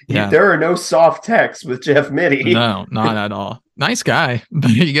tech. Yeah. There are no soft techs with Jeff Midi. No, not at all. Nice guy, but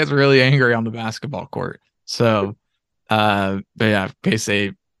he gets really angry on the basketball court. So, but yeah,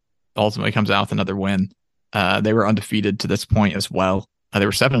 K-State ultimately comes out with another win. They were undefeated to this point as well. They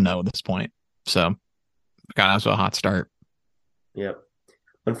were 7-0 at this point. So got out to a hot start. Yep.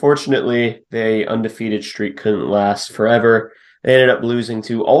 Unfortunately, the undefeated streak couldn't last forever. They ended up losing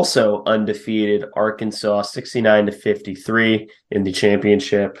to also undefeated Arkansas 69-53 in the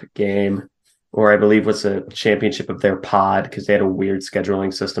championship game, or I believe was a championship of their pod because they had a weird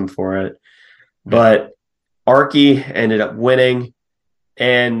scheduling system for it. But Arky ended up winning.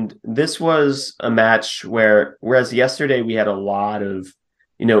 And this was a match whereas yesterday we had a lot of,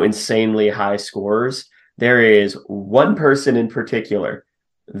 insanely high scores, there is one person in particular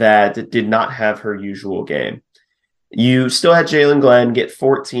that did not have her usual game. You still had Jalen Glenn get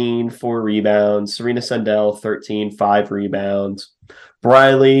 14, 4 rebounds. Serena Sundell, 13, 5 rebounds.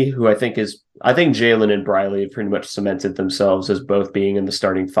 Briley, who I think Jalen and Briley have pretty much cemented themselves as both being in the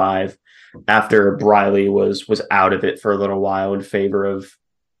starting 5 after Briley was out of it for a little while in favor of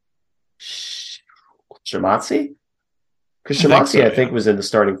Shimazzi? Because Shimazzi, I think, was in the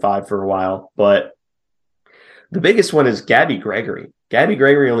starting 5 for a while. But the biggest one is Gabby Gregory. Gabby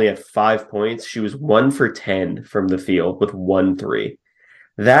Gregory only had 5 points. She was 1 for 10 from the field with 1 3.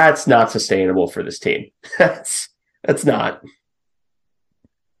 That's not sustainable for this team. That's not.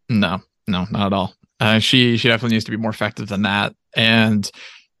 No, not at all. She definitely needs to be more effective than that. And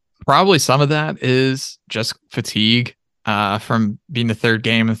probably some of that is just fatigue from being the third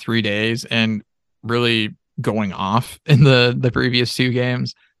game in 3 days and really going off in the previous 2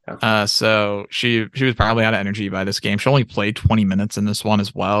 games. So she was probably out of energy by this game. She only played 20 minutes in this one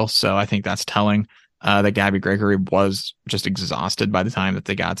as well. So I think that's telling that Gabby Gregory was just exhausted by the time that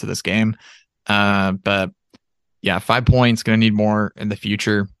they got to this game. But yeah, 5 points, going to need more in the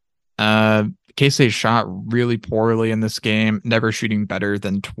future. K-State shot really poorly in this game, never shooting better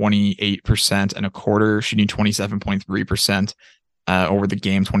than 28% and a quarter, shooting 27.3% over the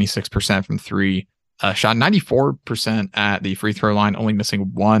game, 26% from three. Shot 94% at the free throw line, only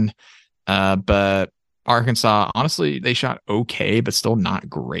missing one. But Arkansas, honestly, they shot okay, but still not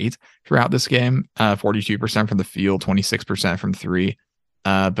great throughout this game. 42% from the field, 26% from three.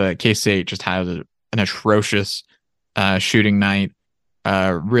 But K-State just had an atrocious shooting night.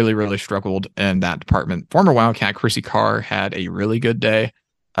 Really, really struggled in that department. Former Wildcat Chrissy Carr had a really good day.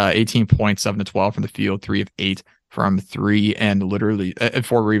 18 points, 7 to 12 from the field, 3 of 8 from three, and literally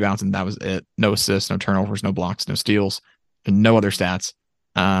 4 rebounds, and that was it. No assists, no turnovers, no blocks, no steals, and no other stats.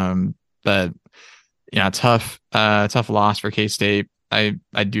 But yeah, tough loss for K-State.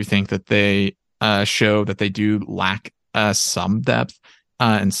 I do think that they show that they do lack some depth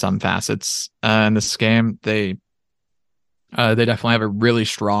in some facets in this game. They definitely have a really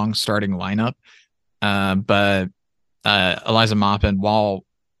strong starting lineup, but Eliza Maupin, while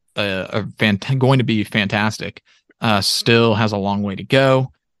going to be fantastic, still has a long way to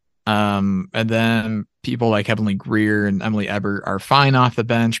go. And then people like Heavenly Greer and Emily Ebert are fine off the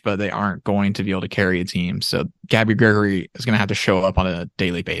bench, but they aren't going to be able to carry a team. So Gabby Gregory is going to have to show up on a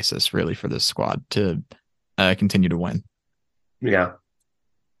daily basis, really, for this squad to continue to win. Yeah.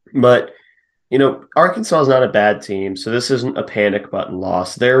 But, Arkansas is not a bad team, so this isn't a panic button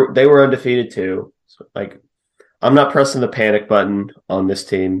loss. They were undefeated too. So, I'm not pressing the panic button on this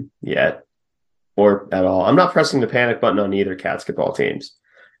team yet or at all. I'm not pressing the panic button on either basketball teams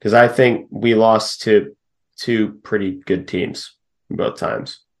because I think we lost to two pretty good teams both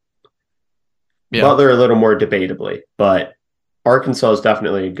times. Yeah. Butler a little more debatably, but Arkansas is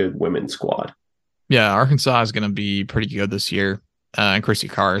definitely a good women's squad. Yeah, Arkansas is going to be pretty good this year. And Chrissy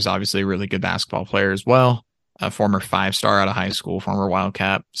Carr is obviously a really good basketball player as well. A former 5-star out of high school, former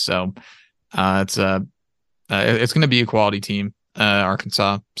Wildcat. So it's going to be a quality team,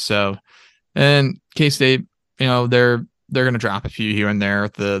 Arkansas. So, and K-State, they're going to drop a few here and there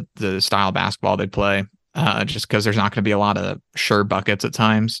with the style of basketball they play, just because there's not going to be a lot of sure buckets at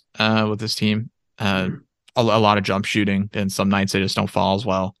times with this team. A lot of jump shooting, and some nights they just don't fall as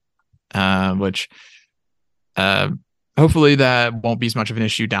well, which hopefully that won't be as much of an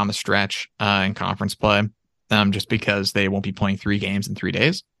issue down the stretch in conference play, just because they won't be playing 3 games in 3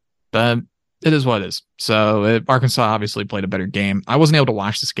 days. But it is what it is. So Arkansas obviously played a better game. I wasn't able to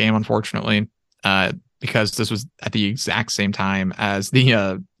watch this game, unfortunately, because this was at the exact same time as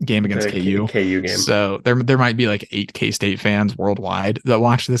the game against KU. KU game. So there might be like 8 K-State fans worldwide that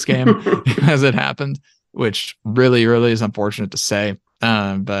watched this game as it happened, which really, really is unfortunate to say.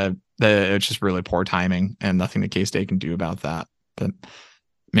 But it's just really poor timing and nothing that K-State can do about that. But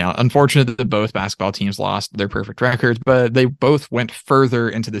unfortunate that both basketball teams lost their perfect records, but they both went further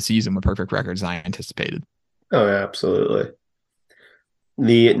into the season with perfect records than I anticipated. Oh, yeah, absolutely.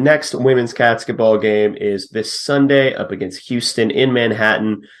 The next women's basketball game is this Sunday up against Houston in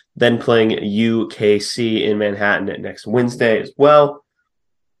Manhattan, then playing UKC in Manhattan next Wednesday as well.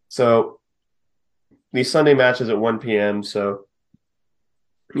 So the Sunday match is at 1 p.m., so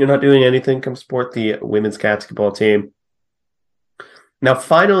you're not doing anything, come support the women's basketball team. Now,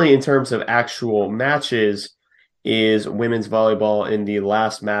 finally, in terms of actual matches, is women's volleyball in the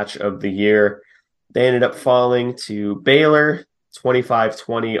last match of the year. They ended up falling to Baylor,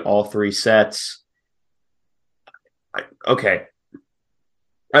 25-20, all 3 sets. Okay.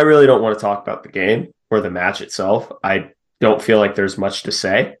 I really don't want to talk about the game or the match itself. I don't feel like there's much to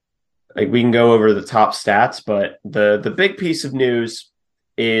say. We can go over the top stats, but the big piece of news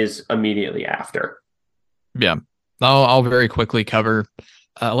is immediately after. Yeah. I'll very quickly cover.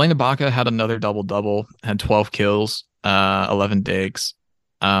 Elena Baca had another double-double, had 12 kills, 11 digs,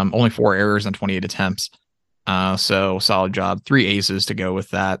 only 4 errors on 28 attempts. So solid job. 3 aces to go with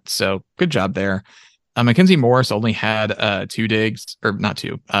that. So good job there. Mackenzie Morris only had 2 digs, or not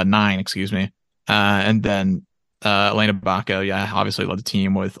 2, 9, excuse me. And then Elena Baca, obviously led the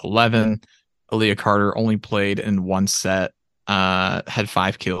team with 11. Aaliyah Carter only played in 1 set, had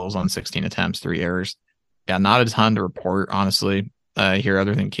 5 kills on 16 attempts, 3 errors. Yeah, not a ton to report, honestly, here,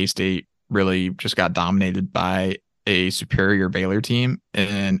 other than K-State really just got dominated by a superior Baylor team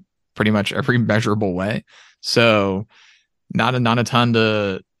in pretty much every measurable way. So not a ton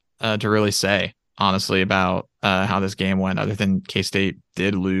to really say, honestly, about how this game went, other than K-State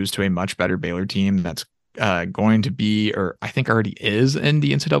did lose to a much better Baylor team that's going to be, or I think already is, in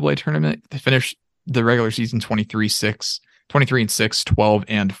the NCAA tournament. They finished the regular season 23-6, 23-6,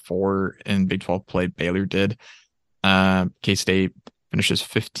 12-4 in Big 12 play. Baylor did. K-State finishes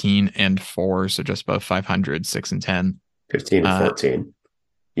 15-4, so just above 500, 6-10. 15-14.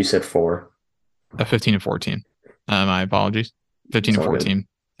 You said 4. 15 and 14. My apologies. 15 and 14.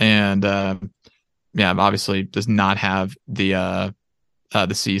 Good. And obviously does not have the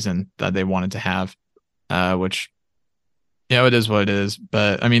season that they wanted to have, which it is what it is.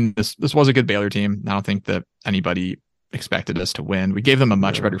 But I mean, this was a good Baylor team. I don't think that anybody expected us to win. We gave them a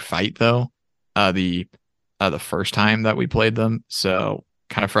much better fight though, the first time that we played them. So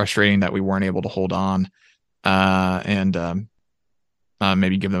kind of frustrating that we weren't able to hold on and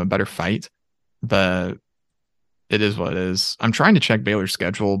maybe give them a better fight. But it is what it is. I'm trying to check Baylor's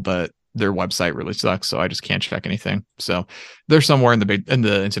schedule, but their website really sucks, so I just can't check anything. So they're somewhere in the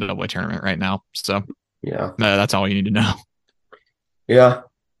NCAA tournament right now. So yeah, that's all you need to know. Yeah.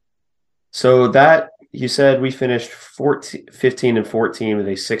 So that you said we finished 15 and 14 with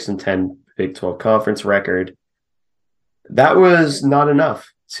a 6-10 Big 12 conference record. That was not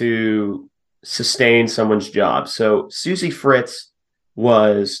enough to sustain someone's job. So Suzie Fritz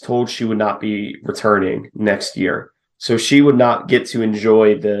was told she would not be returning next year. So she would not get to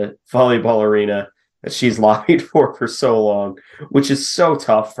enjoy the volleyball arena that she's lobbied for so long, which is so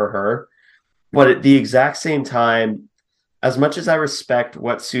tough for her. But at the exact same time, as much as I respect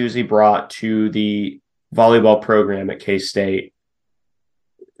what Suzie brought to the volleyball program at K-State,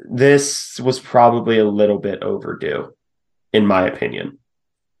 this was probably a little bit overdue, in my opinion.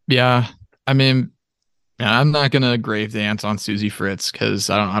 Yeah. I mean, I'm not going to grave dance on Suzie Fritz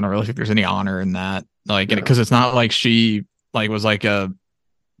because I don't really think there's any honor in that. Like, because it's not like she was like a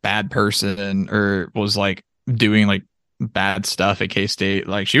bad person or was like doing like bad stuff at K-State.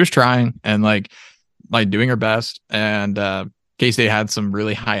 Like she was trying and like doing her best, and K-State had some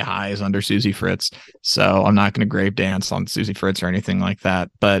really high highs under Suzie Fritz. So I'm not going to grave dance on Suzie Fritz or anything like that,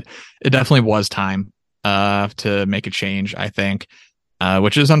 but it definitely was time to make a change, I think.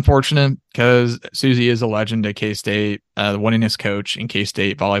 Which is unfortunate because Suzie is a legend at K-State, the winningest coach in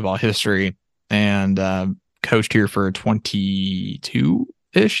K-State volleyball history, and coached here for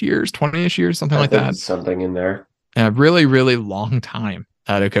 22-ish years, 20-ish years, something like that. Something in there. A really, really long time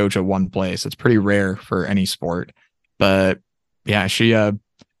to coach at one place. It's pretty rare for any sport. But yeah, she Uh-oh.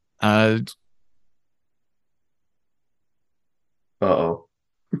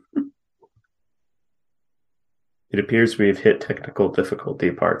 It appears we've hit technical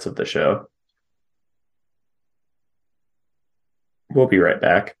difficulty parts of the show. We'll be right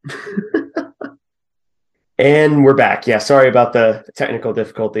back. And we're back. Yeah, sorry about the technical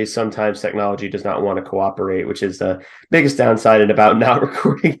difficulties. Sometimes technology does not want to cooperate, which is the biggest downside about not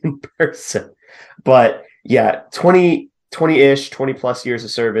recording in person. But yeah, 20-ish, 20 plus years of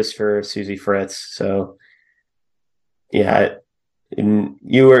service for Suzie Fritz. So yeah,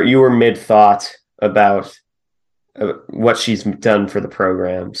 you were mid-thought about what she's done for the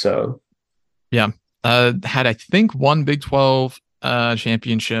program. So yeah, had I think one Big 12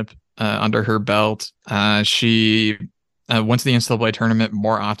 championship under her belt. She went to the NCAA tournament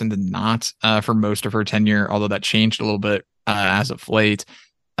more often than not for most of her tenure, although that changed a little bit as of late.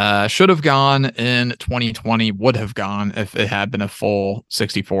 Should have gone in 2020, would have gone if it had been a full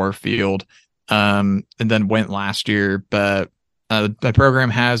 64 field, and then went last year. But the program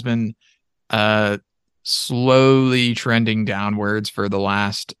has been slowly trending downwards for the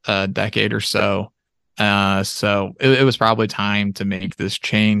last decade or so. So it was probably time to make this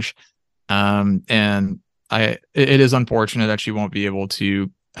change. And it is unfortunate that she won't be able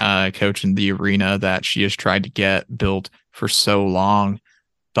to coach in the arena that she has tried to get built for so long.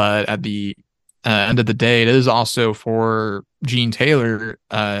 But at the end of the day, it is also for Gene Taylor,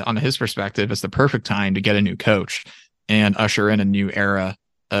 on his perspective, it's the perfect time to get a new coach and usher in a new era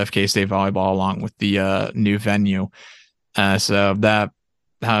of K-State volleyball along with the new venue. So that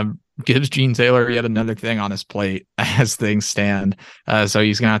gives Gene Taylor yet another thing on his plate as things stand. So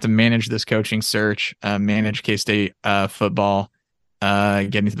he's going to have to manage this coaching search, manage K-State football,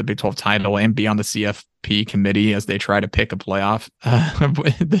 getting to the Big 12 title, and be on the CFP committee as they try to pick a playoff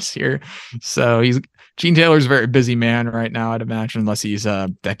this year. So Gene Taylor's a very busy man right now, I'd imagine, unless he's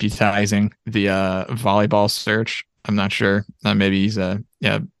deputizing the volleyball search. I'm not sure. Maybe he's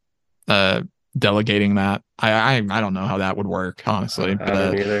delegating that. I don't know how that would work, honestly. I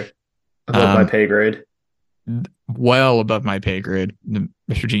don't either. Above my pay grade. Well above my pay grade.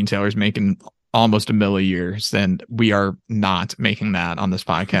 Mr. Gene Taylor's making almost $1 million a year, and we are not making that on this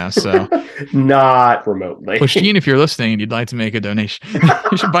podcast. So not remotely. Well, Gene, if you're listening and you'd like to make a donation,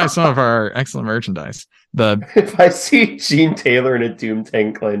 you should buy some of our excellent merchandise. If I see Gene Taylor in a Doom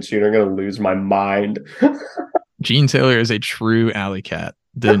Tank clinch, you're going to lose my mind. Gene Taylor is a true alley cat.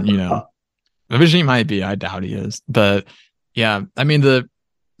 Didn't you know? Maybe he might be. I doubt he is. But yeah, I mean,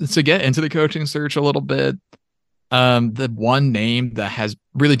 to get into the coaching search a little bit, The one name that has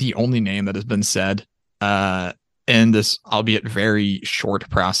really the only name that has been said in this, albeit very short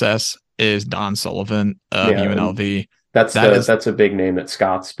process, is Don Sullivan of UNLV. That's a big name that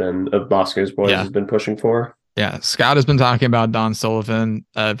Scott's been of Bosco's Boys has been pushing for. Yeah, Scott has been talking about Don Sullivan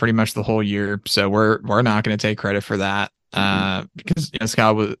pretty much the whole year, so we're not going to take credit for that because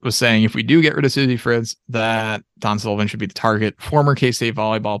Scott was saying if we do get rid of Susie Fritz, that Don Sullivan should be the target. Former K-State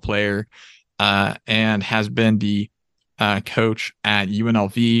volleyball player and has been the coach at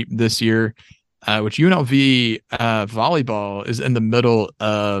UNLV this year, which UNLV volleyball is in the middle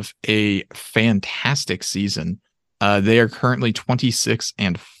of a fantastic season. They are currently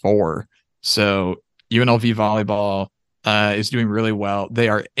 26-4, so UNLV volleyball is doing really well. They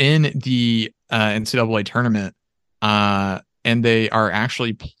are in the NCAA tournament, and they are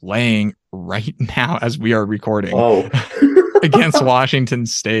actually playing right now as we are recording against Washington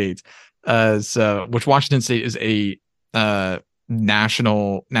State. Which Washington State is a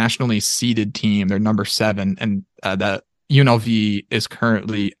nationally seeded team. They're number 7, and that UNLV is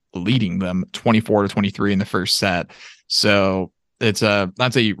currently leading them 24-23 in the first set. So that's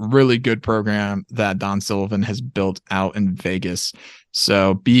a really good program that Don Sullivan has built out in Vegas.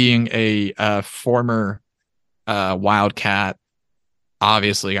 So being a former Wildcat,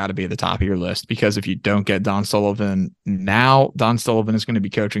 obviously got to be at the top of your list, because if you don't get Don Sullivan now, Don Sullivan is going to be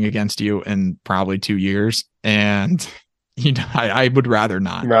coaching against you in probably 2 years. And I would rather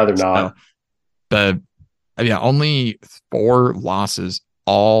not. But yeah, only 4 losses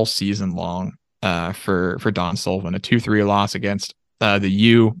all season long for Don Sullivan. A 2-3 loss against the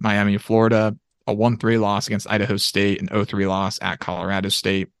U, Miami of Florida, a 1-3 loss against Idaho State, an 0-3 loss at Colorado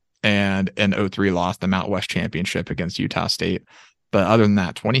State, and an 0-3 loss the Mountain West Championship against Utah State. But other than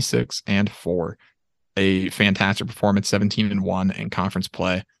that, 26-4, a fantastic performance, 17-1 in conference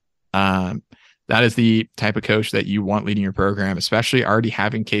play. That is the type of coach that you want leading your program, especially already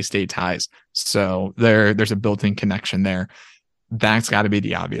having K-State ties. So there's a built-in connection there. That's got to be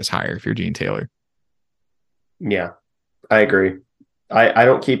the obvious hire if you're Gene Taylor. Yeah, I agree. I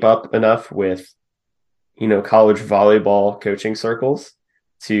don't keep up enough with, college volleyball coaching circles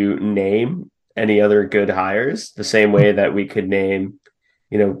to name any other good hires the same way that we could name,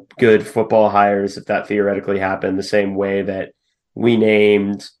 good football hires if that theoretically happened, the same way that we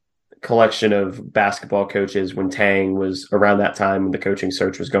named collection of basketball coaches when Tang was around that time when the coaching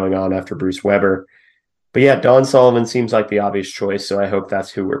search was going on after Bruce Weber. But yeah, Don Sullivan seems like the obvious choice, so I hope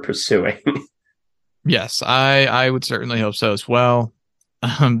that's who we're pursuing. Yes, I would certainly hope so as well.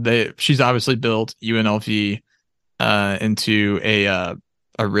 She's obviously built UNLV into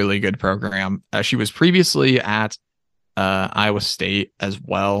a really good program. She was previously at Iowa State as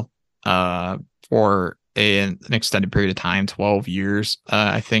well for an extended period of time, 12 years,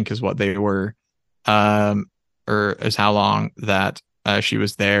 I think is what they were, or is how long that she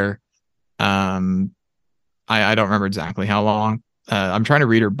was there. I don't remember exactly how long. I'm trying to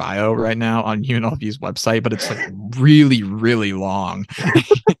read her bio right now on UNLV's website, but it's like really, really long.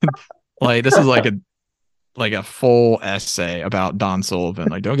 Like this is like a full essay about Don Sullivan.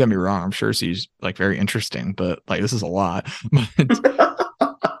 Like, don't get me wrong, I'm sure she's like very interesting, but like this is a lot.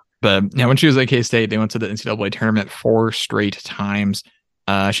 But yeah, when she was at K-State, they went to the NCAA tournament 4 straight times.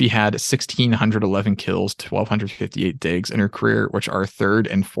 She had 1,611 kills, 1,258 digs in her career, which are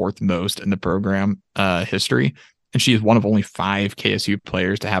 3rd and 4th most in the program history. And she is one of only 5 KSU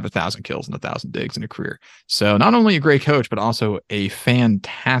players to have 1,000 kills and 1,000 digs in a career. So not only a great coach, but also a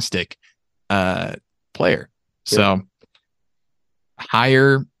fantastic player. So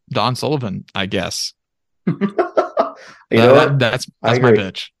hire Don Sullivan, I guess. That's my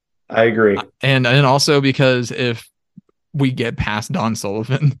bitch. I agree. And also because if we get past Don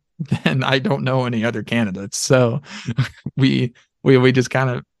Sullivan, then I don't know any other candidates. So we just kind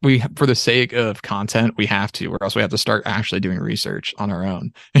of, for the sake of content, we have to, or else we have to start actually doing research on our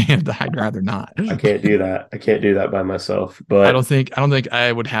own. And I'd rather not. I can't do that. I can't do that by myself. But I don't think I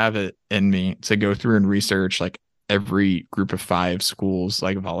would have it in me to go through and research like every group of 5 schools,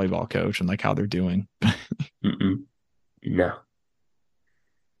 like a volleyball coach and like how they're doing. No.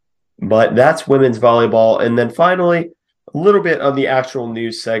 But that's women's volleyball. And then finally, a little bit of the actual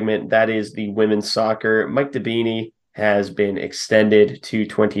news segment. That is the women's soccer. Mike Dabini has been extended to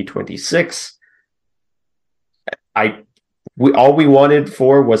 2026. All we wanted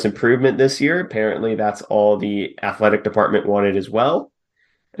for was improvement this year. Apparently, that's all the athletic department wanted as well.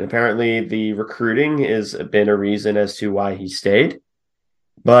 And apparently, the recruiting has been a reason as to why he stayed.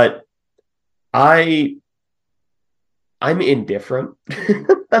 But I'm indifferent.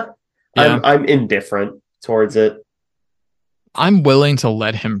 I'm indifferent towards it. I'm willing to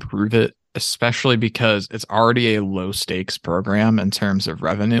let him prove it especially because it's already a low stakes program in terms of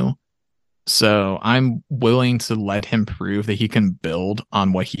revenue. So I'm willing to let him prove that he can build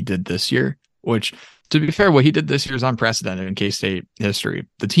on what he did this year, which, to be fair, what he did this year is unprecedented in K-State history.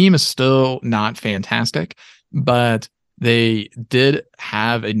 The team is still not fantastic, but they did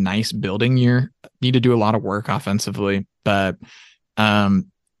have a nice building year. Need to do a lot of work offensively, but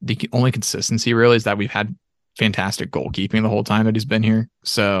the only consistency really is that we've had fantastic goalkeeping the whole time that he's been here.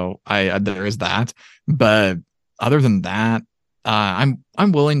 So there is that. But other than that, I'm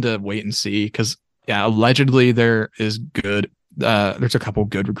willing to wait and see, because allegedly there is good. There's a couple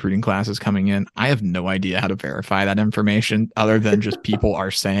good recruiting classes coming in. I have no idea how to verify that information other than just people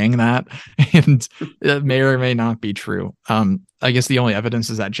are saying that, and it may or may not be true. I guess the only evidence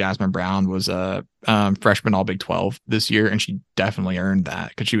is that Jasmine Brown was a freshman All Big 12 this year, and she definitely earned that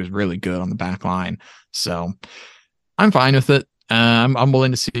because she was really good on the back line. So I'm fine with it. I'm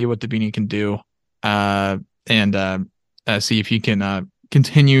willing to see what Dabini can do, and see if he can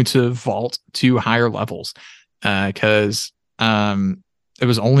continue to vault to higher levels, because it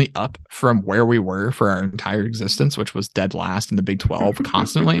was only up from where we were for our entire existence, which was dead last in the Big 12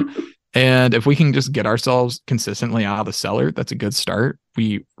 constantly. And if we can just get ourselves consistently out of the cellar, that's a good start.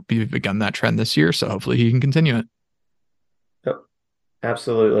 We've begun that trend this year, so hopefully he can continue it. Yep,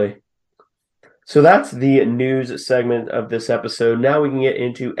 absolutely. So that's the news segment of this episode. Now we can get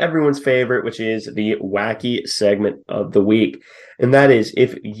into everyone's favorite, which is the wacky segment of the week. And that is,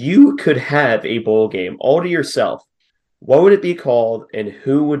 if you could have a bowl game all to yourself, what would it be called, and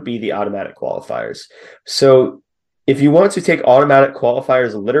who would be the automatic qualifiers? So if you want to take automatic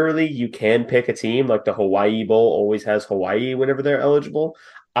qualifiers literally, you can pick a team, like the Hawaii Bowl always has Hawaii whenever they're eligible.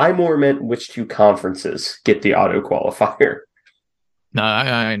 I more meant which two conferences get the auto qualifier. No,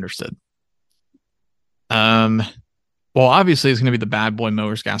 I understood. Well, obviously it's going to be the Bad Boy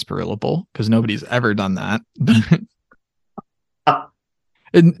Mowers Gasparilla Bowl, because nobody's ever done that.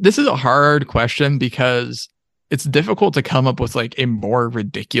 And this is a hard question because it's difficult to come up with like a more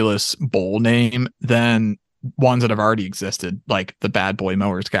ridiculous bowl name than ones that have already existed, like the Bad Boy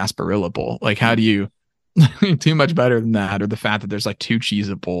Mowers Gasparilla Bowl. Like, how do you too much better than that? Or the fact that there's like two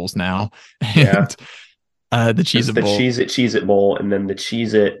Cheez-It Bowls now. And, the Cheez-It Bowl. The Cheez-It Bowl, and then the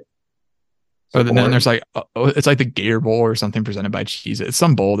Cheez-It. Or then there's like, it's like the Gator Bowl or something presented by Cheez-It. It's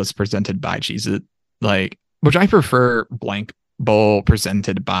some bowl that's presented by Cheez-It, like, which I prefer blank bowl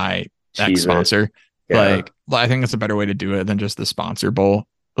presented by X sponsor. Yeah. Like, I think that's a better way to do it than just the sponsor bowl.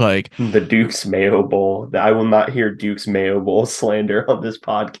 Like the Duke's Mayo Bowl. I will not hear Duke's Mayo Bowl slander on this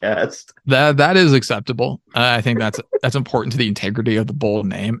podcast. That is acceptable. I think that's important to the integrity of the bowl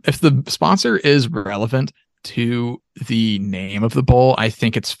name. If the sponsor is relevant to the name of the bowl, I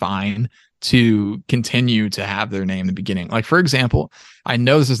think it's fine to continue to have their name in the beginning. Like, for example, I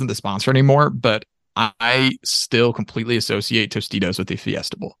know this isn't the sponsor anymore, but I still completely associate Tostitos with the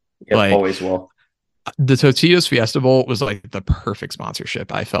Fiesta Bowl. Yep, like, always will. The Tostitos Fiesta Bowl was like the perfect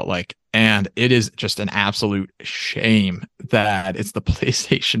sponsorship, I felt like. And it is just an absolute shame that it's the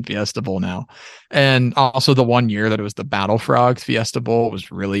PlayStation Fiesta Bowl now. And also the one year that it was the Battle Frog Fiesta Bowl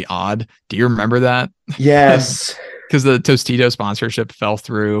was really odd. Do you remember that? Yes. Because the Tostitos sponsorship fell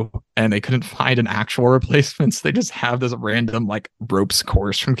through and they couldn't find an actual replacement. So they just have this random like ropes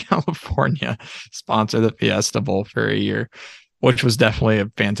course from California sponsor the Fiesta Bowl for a year, which was definitely a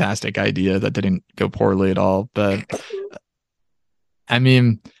fantastic idea that didn't go poorly at all. But I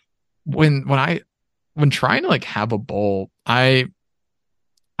mean, when trying to like have a bowl, I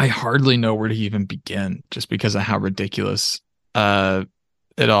hardly know where to even begin, just because of how ridiculous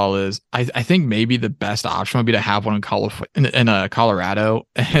it all is. I think maybe the best option would be to have one in Colorado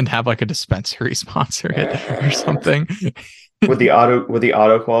and have like a dispensary sponsor it or something. Would the auto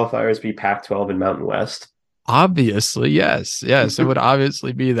qualifiers be Pac-12 and Mountain West? Obviously, yes, it would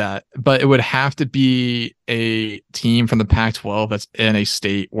obviously be that, but it would have to be a team from the Pac-12 that's in a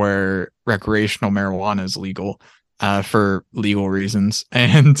state where recreational marijuana is legal, for legal reasons.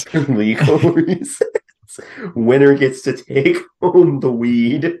 And legal reasons. Winner gets to take home the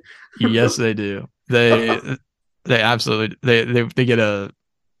weed. Yes, they do. They absolutely they get a,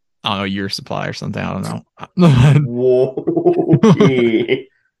 I don't know, year supply or something. I don't know. Whoa. Okay.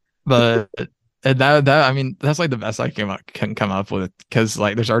 But that I mean, that's like the best I can come up with, because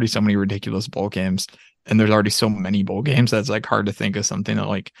like there's already so many ridiculous bowl games, and there's already so many bowl games that's like hard to think of something that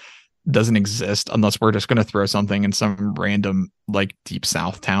like doesn't exist unless we're just gonna throw something in some random like deep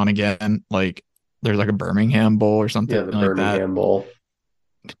South town again. Like there's like a Birmingham Bowl or something. Yeah, the like Birmingham Bowl.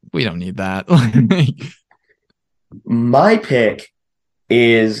 We don't need that. My pick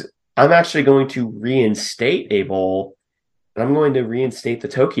is, I'm actually going to reinstate a bowl, and I'm going to reinstate the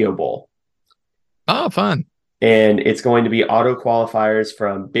Tokyo Bowl. Oh, fun. And it's going to be auto qualifiers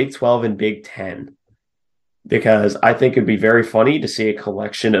from Big 12 and Big 10, because I think it'd be very funny to see a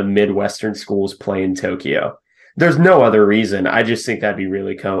collection of Midwestern schools play in Tokyo. There's no other reason. I just think that'd be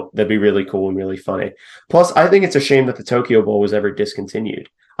really cool. That'd be really cool and really funny. Plus, I think it's a shame that the Tokyo Bowl was ever discontinued.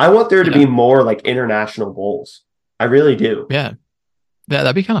 I want there to be more like international bowls. I really do. Yeah. Yeah,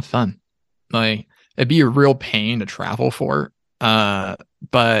 that'd be kind of fun. Like, it'd be a real pain to travel for.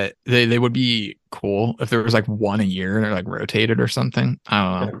 But they would be cool if there was like one a year and they're like rotated or something.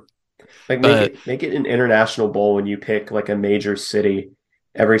 I don't know. Like make it an international bowl when you pick like a major city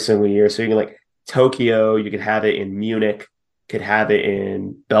every single year. So you can like Tokyo, you could have it in Munich, could have it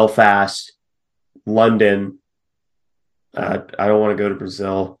in Belfast, London. I don't want to go to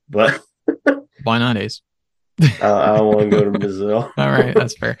Brazil, but why not, Ace? I don't want to go to Brazil. All right,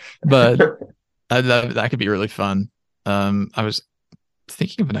 that's fair. But that could be really fun. I was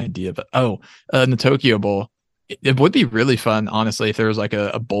thinking of an idea, but in the Tokyo Bowl, it would be really fun, honestly, if there was like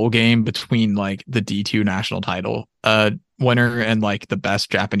a bowl game between like the D2 national title winner and like the best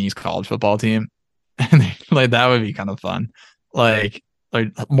Japanese college football team. And like that would be kind of fun. Like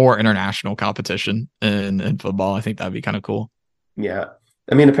more international competition in football. I think that'd be kind of cool. Yeah.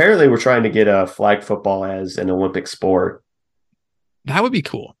 I mean, apparently we're trying to get flag football as an Olympic sport. That would be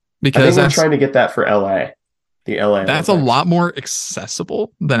cool, because we're trying to get that for LA. The LA. That's Olympics. A lot more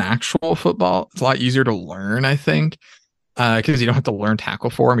accessible than actual football. It's a lot easier to learn, I think, because you don't have to learn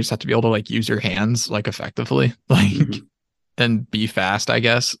tackle form. You just have to be able to like use your hands like effectively, like and be fast, I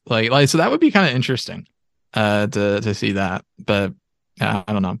guess. Like so that would be kind of interesting to see that. But I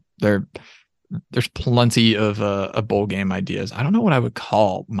don't know. There's plenty of a bowl game ideas. I don't know what I would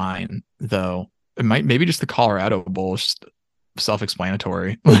call mine though. It might maybe just the Colorado Bowl, just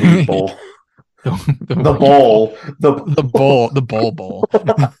self-explanatory. Bowl. The bowl bowl.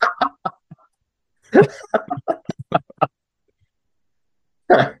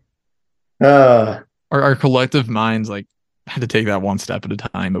 Our collective minds like had to take that one step at a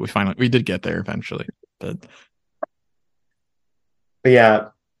time, but we did get there eventually. But yeah,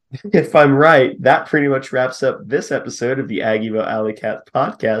 if I'm right, that pretty much wraps up this episode of the Aggieville Alley Cats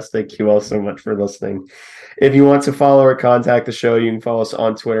podcast. Thank you all so much for listening. If you want to follow or contact the show, you can follow us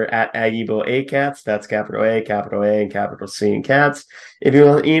on Twitter at AggievilleAcats. That's capital A, and capital C in cats. If you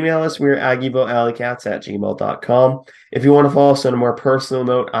want to email us, we're AggievilleAlleyCats@gmail.com. If you want to follow us on a more personal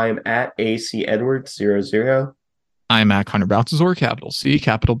note, I am at ACEdwards00. I'm at Connor Baltazar, capital C,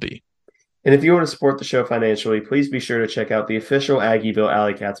 capital B. And if you want to support the show financially, please be sure to check out the official Aggieville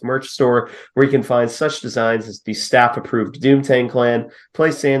Alley Cats merch store, where you can find such designs as the staff-approved Doomtang Clan, Play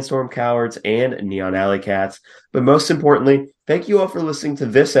Sandstorm Cowards, and Neon Alley Cats. But most importantly, thank you all for listening to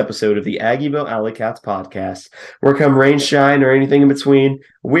this episode of the Aggieville Alley Cats podcast, where come rain, shine, or anything in between,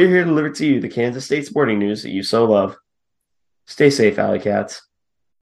 we're here to deliver to you the Kansas State sporting news that you so love. Stay safe, Alley Cats.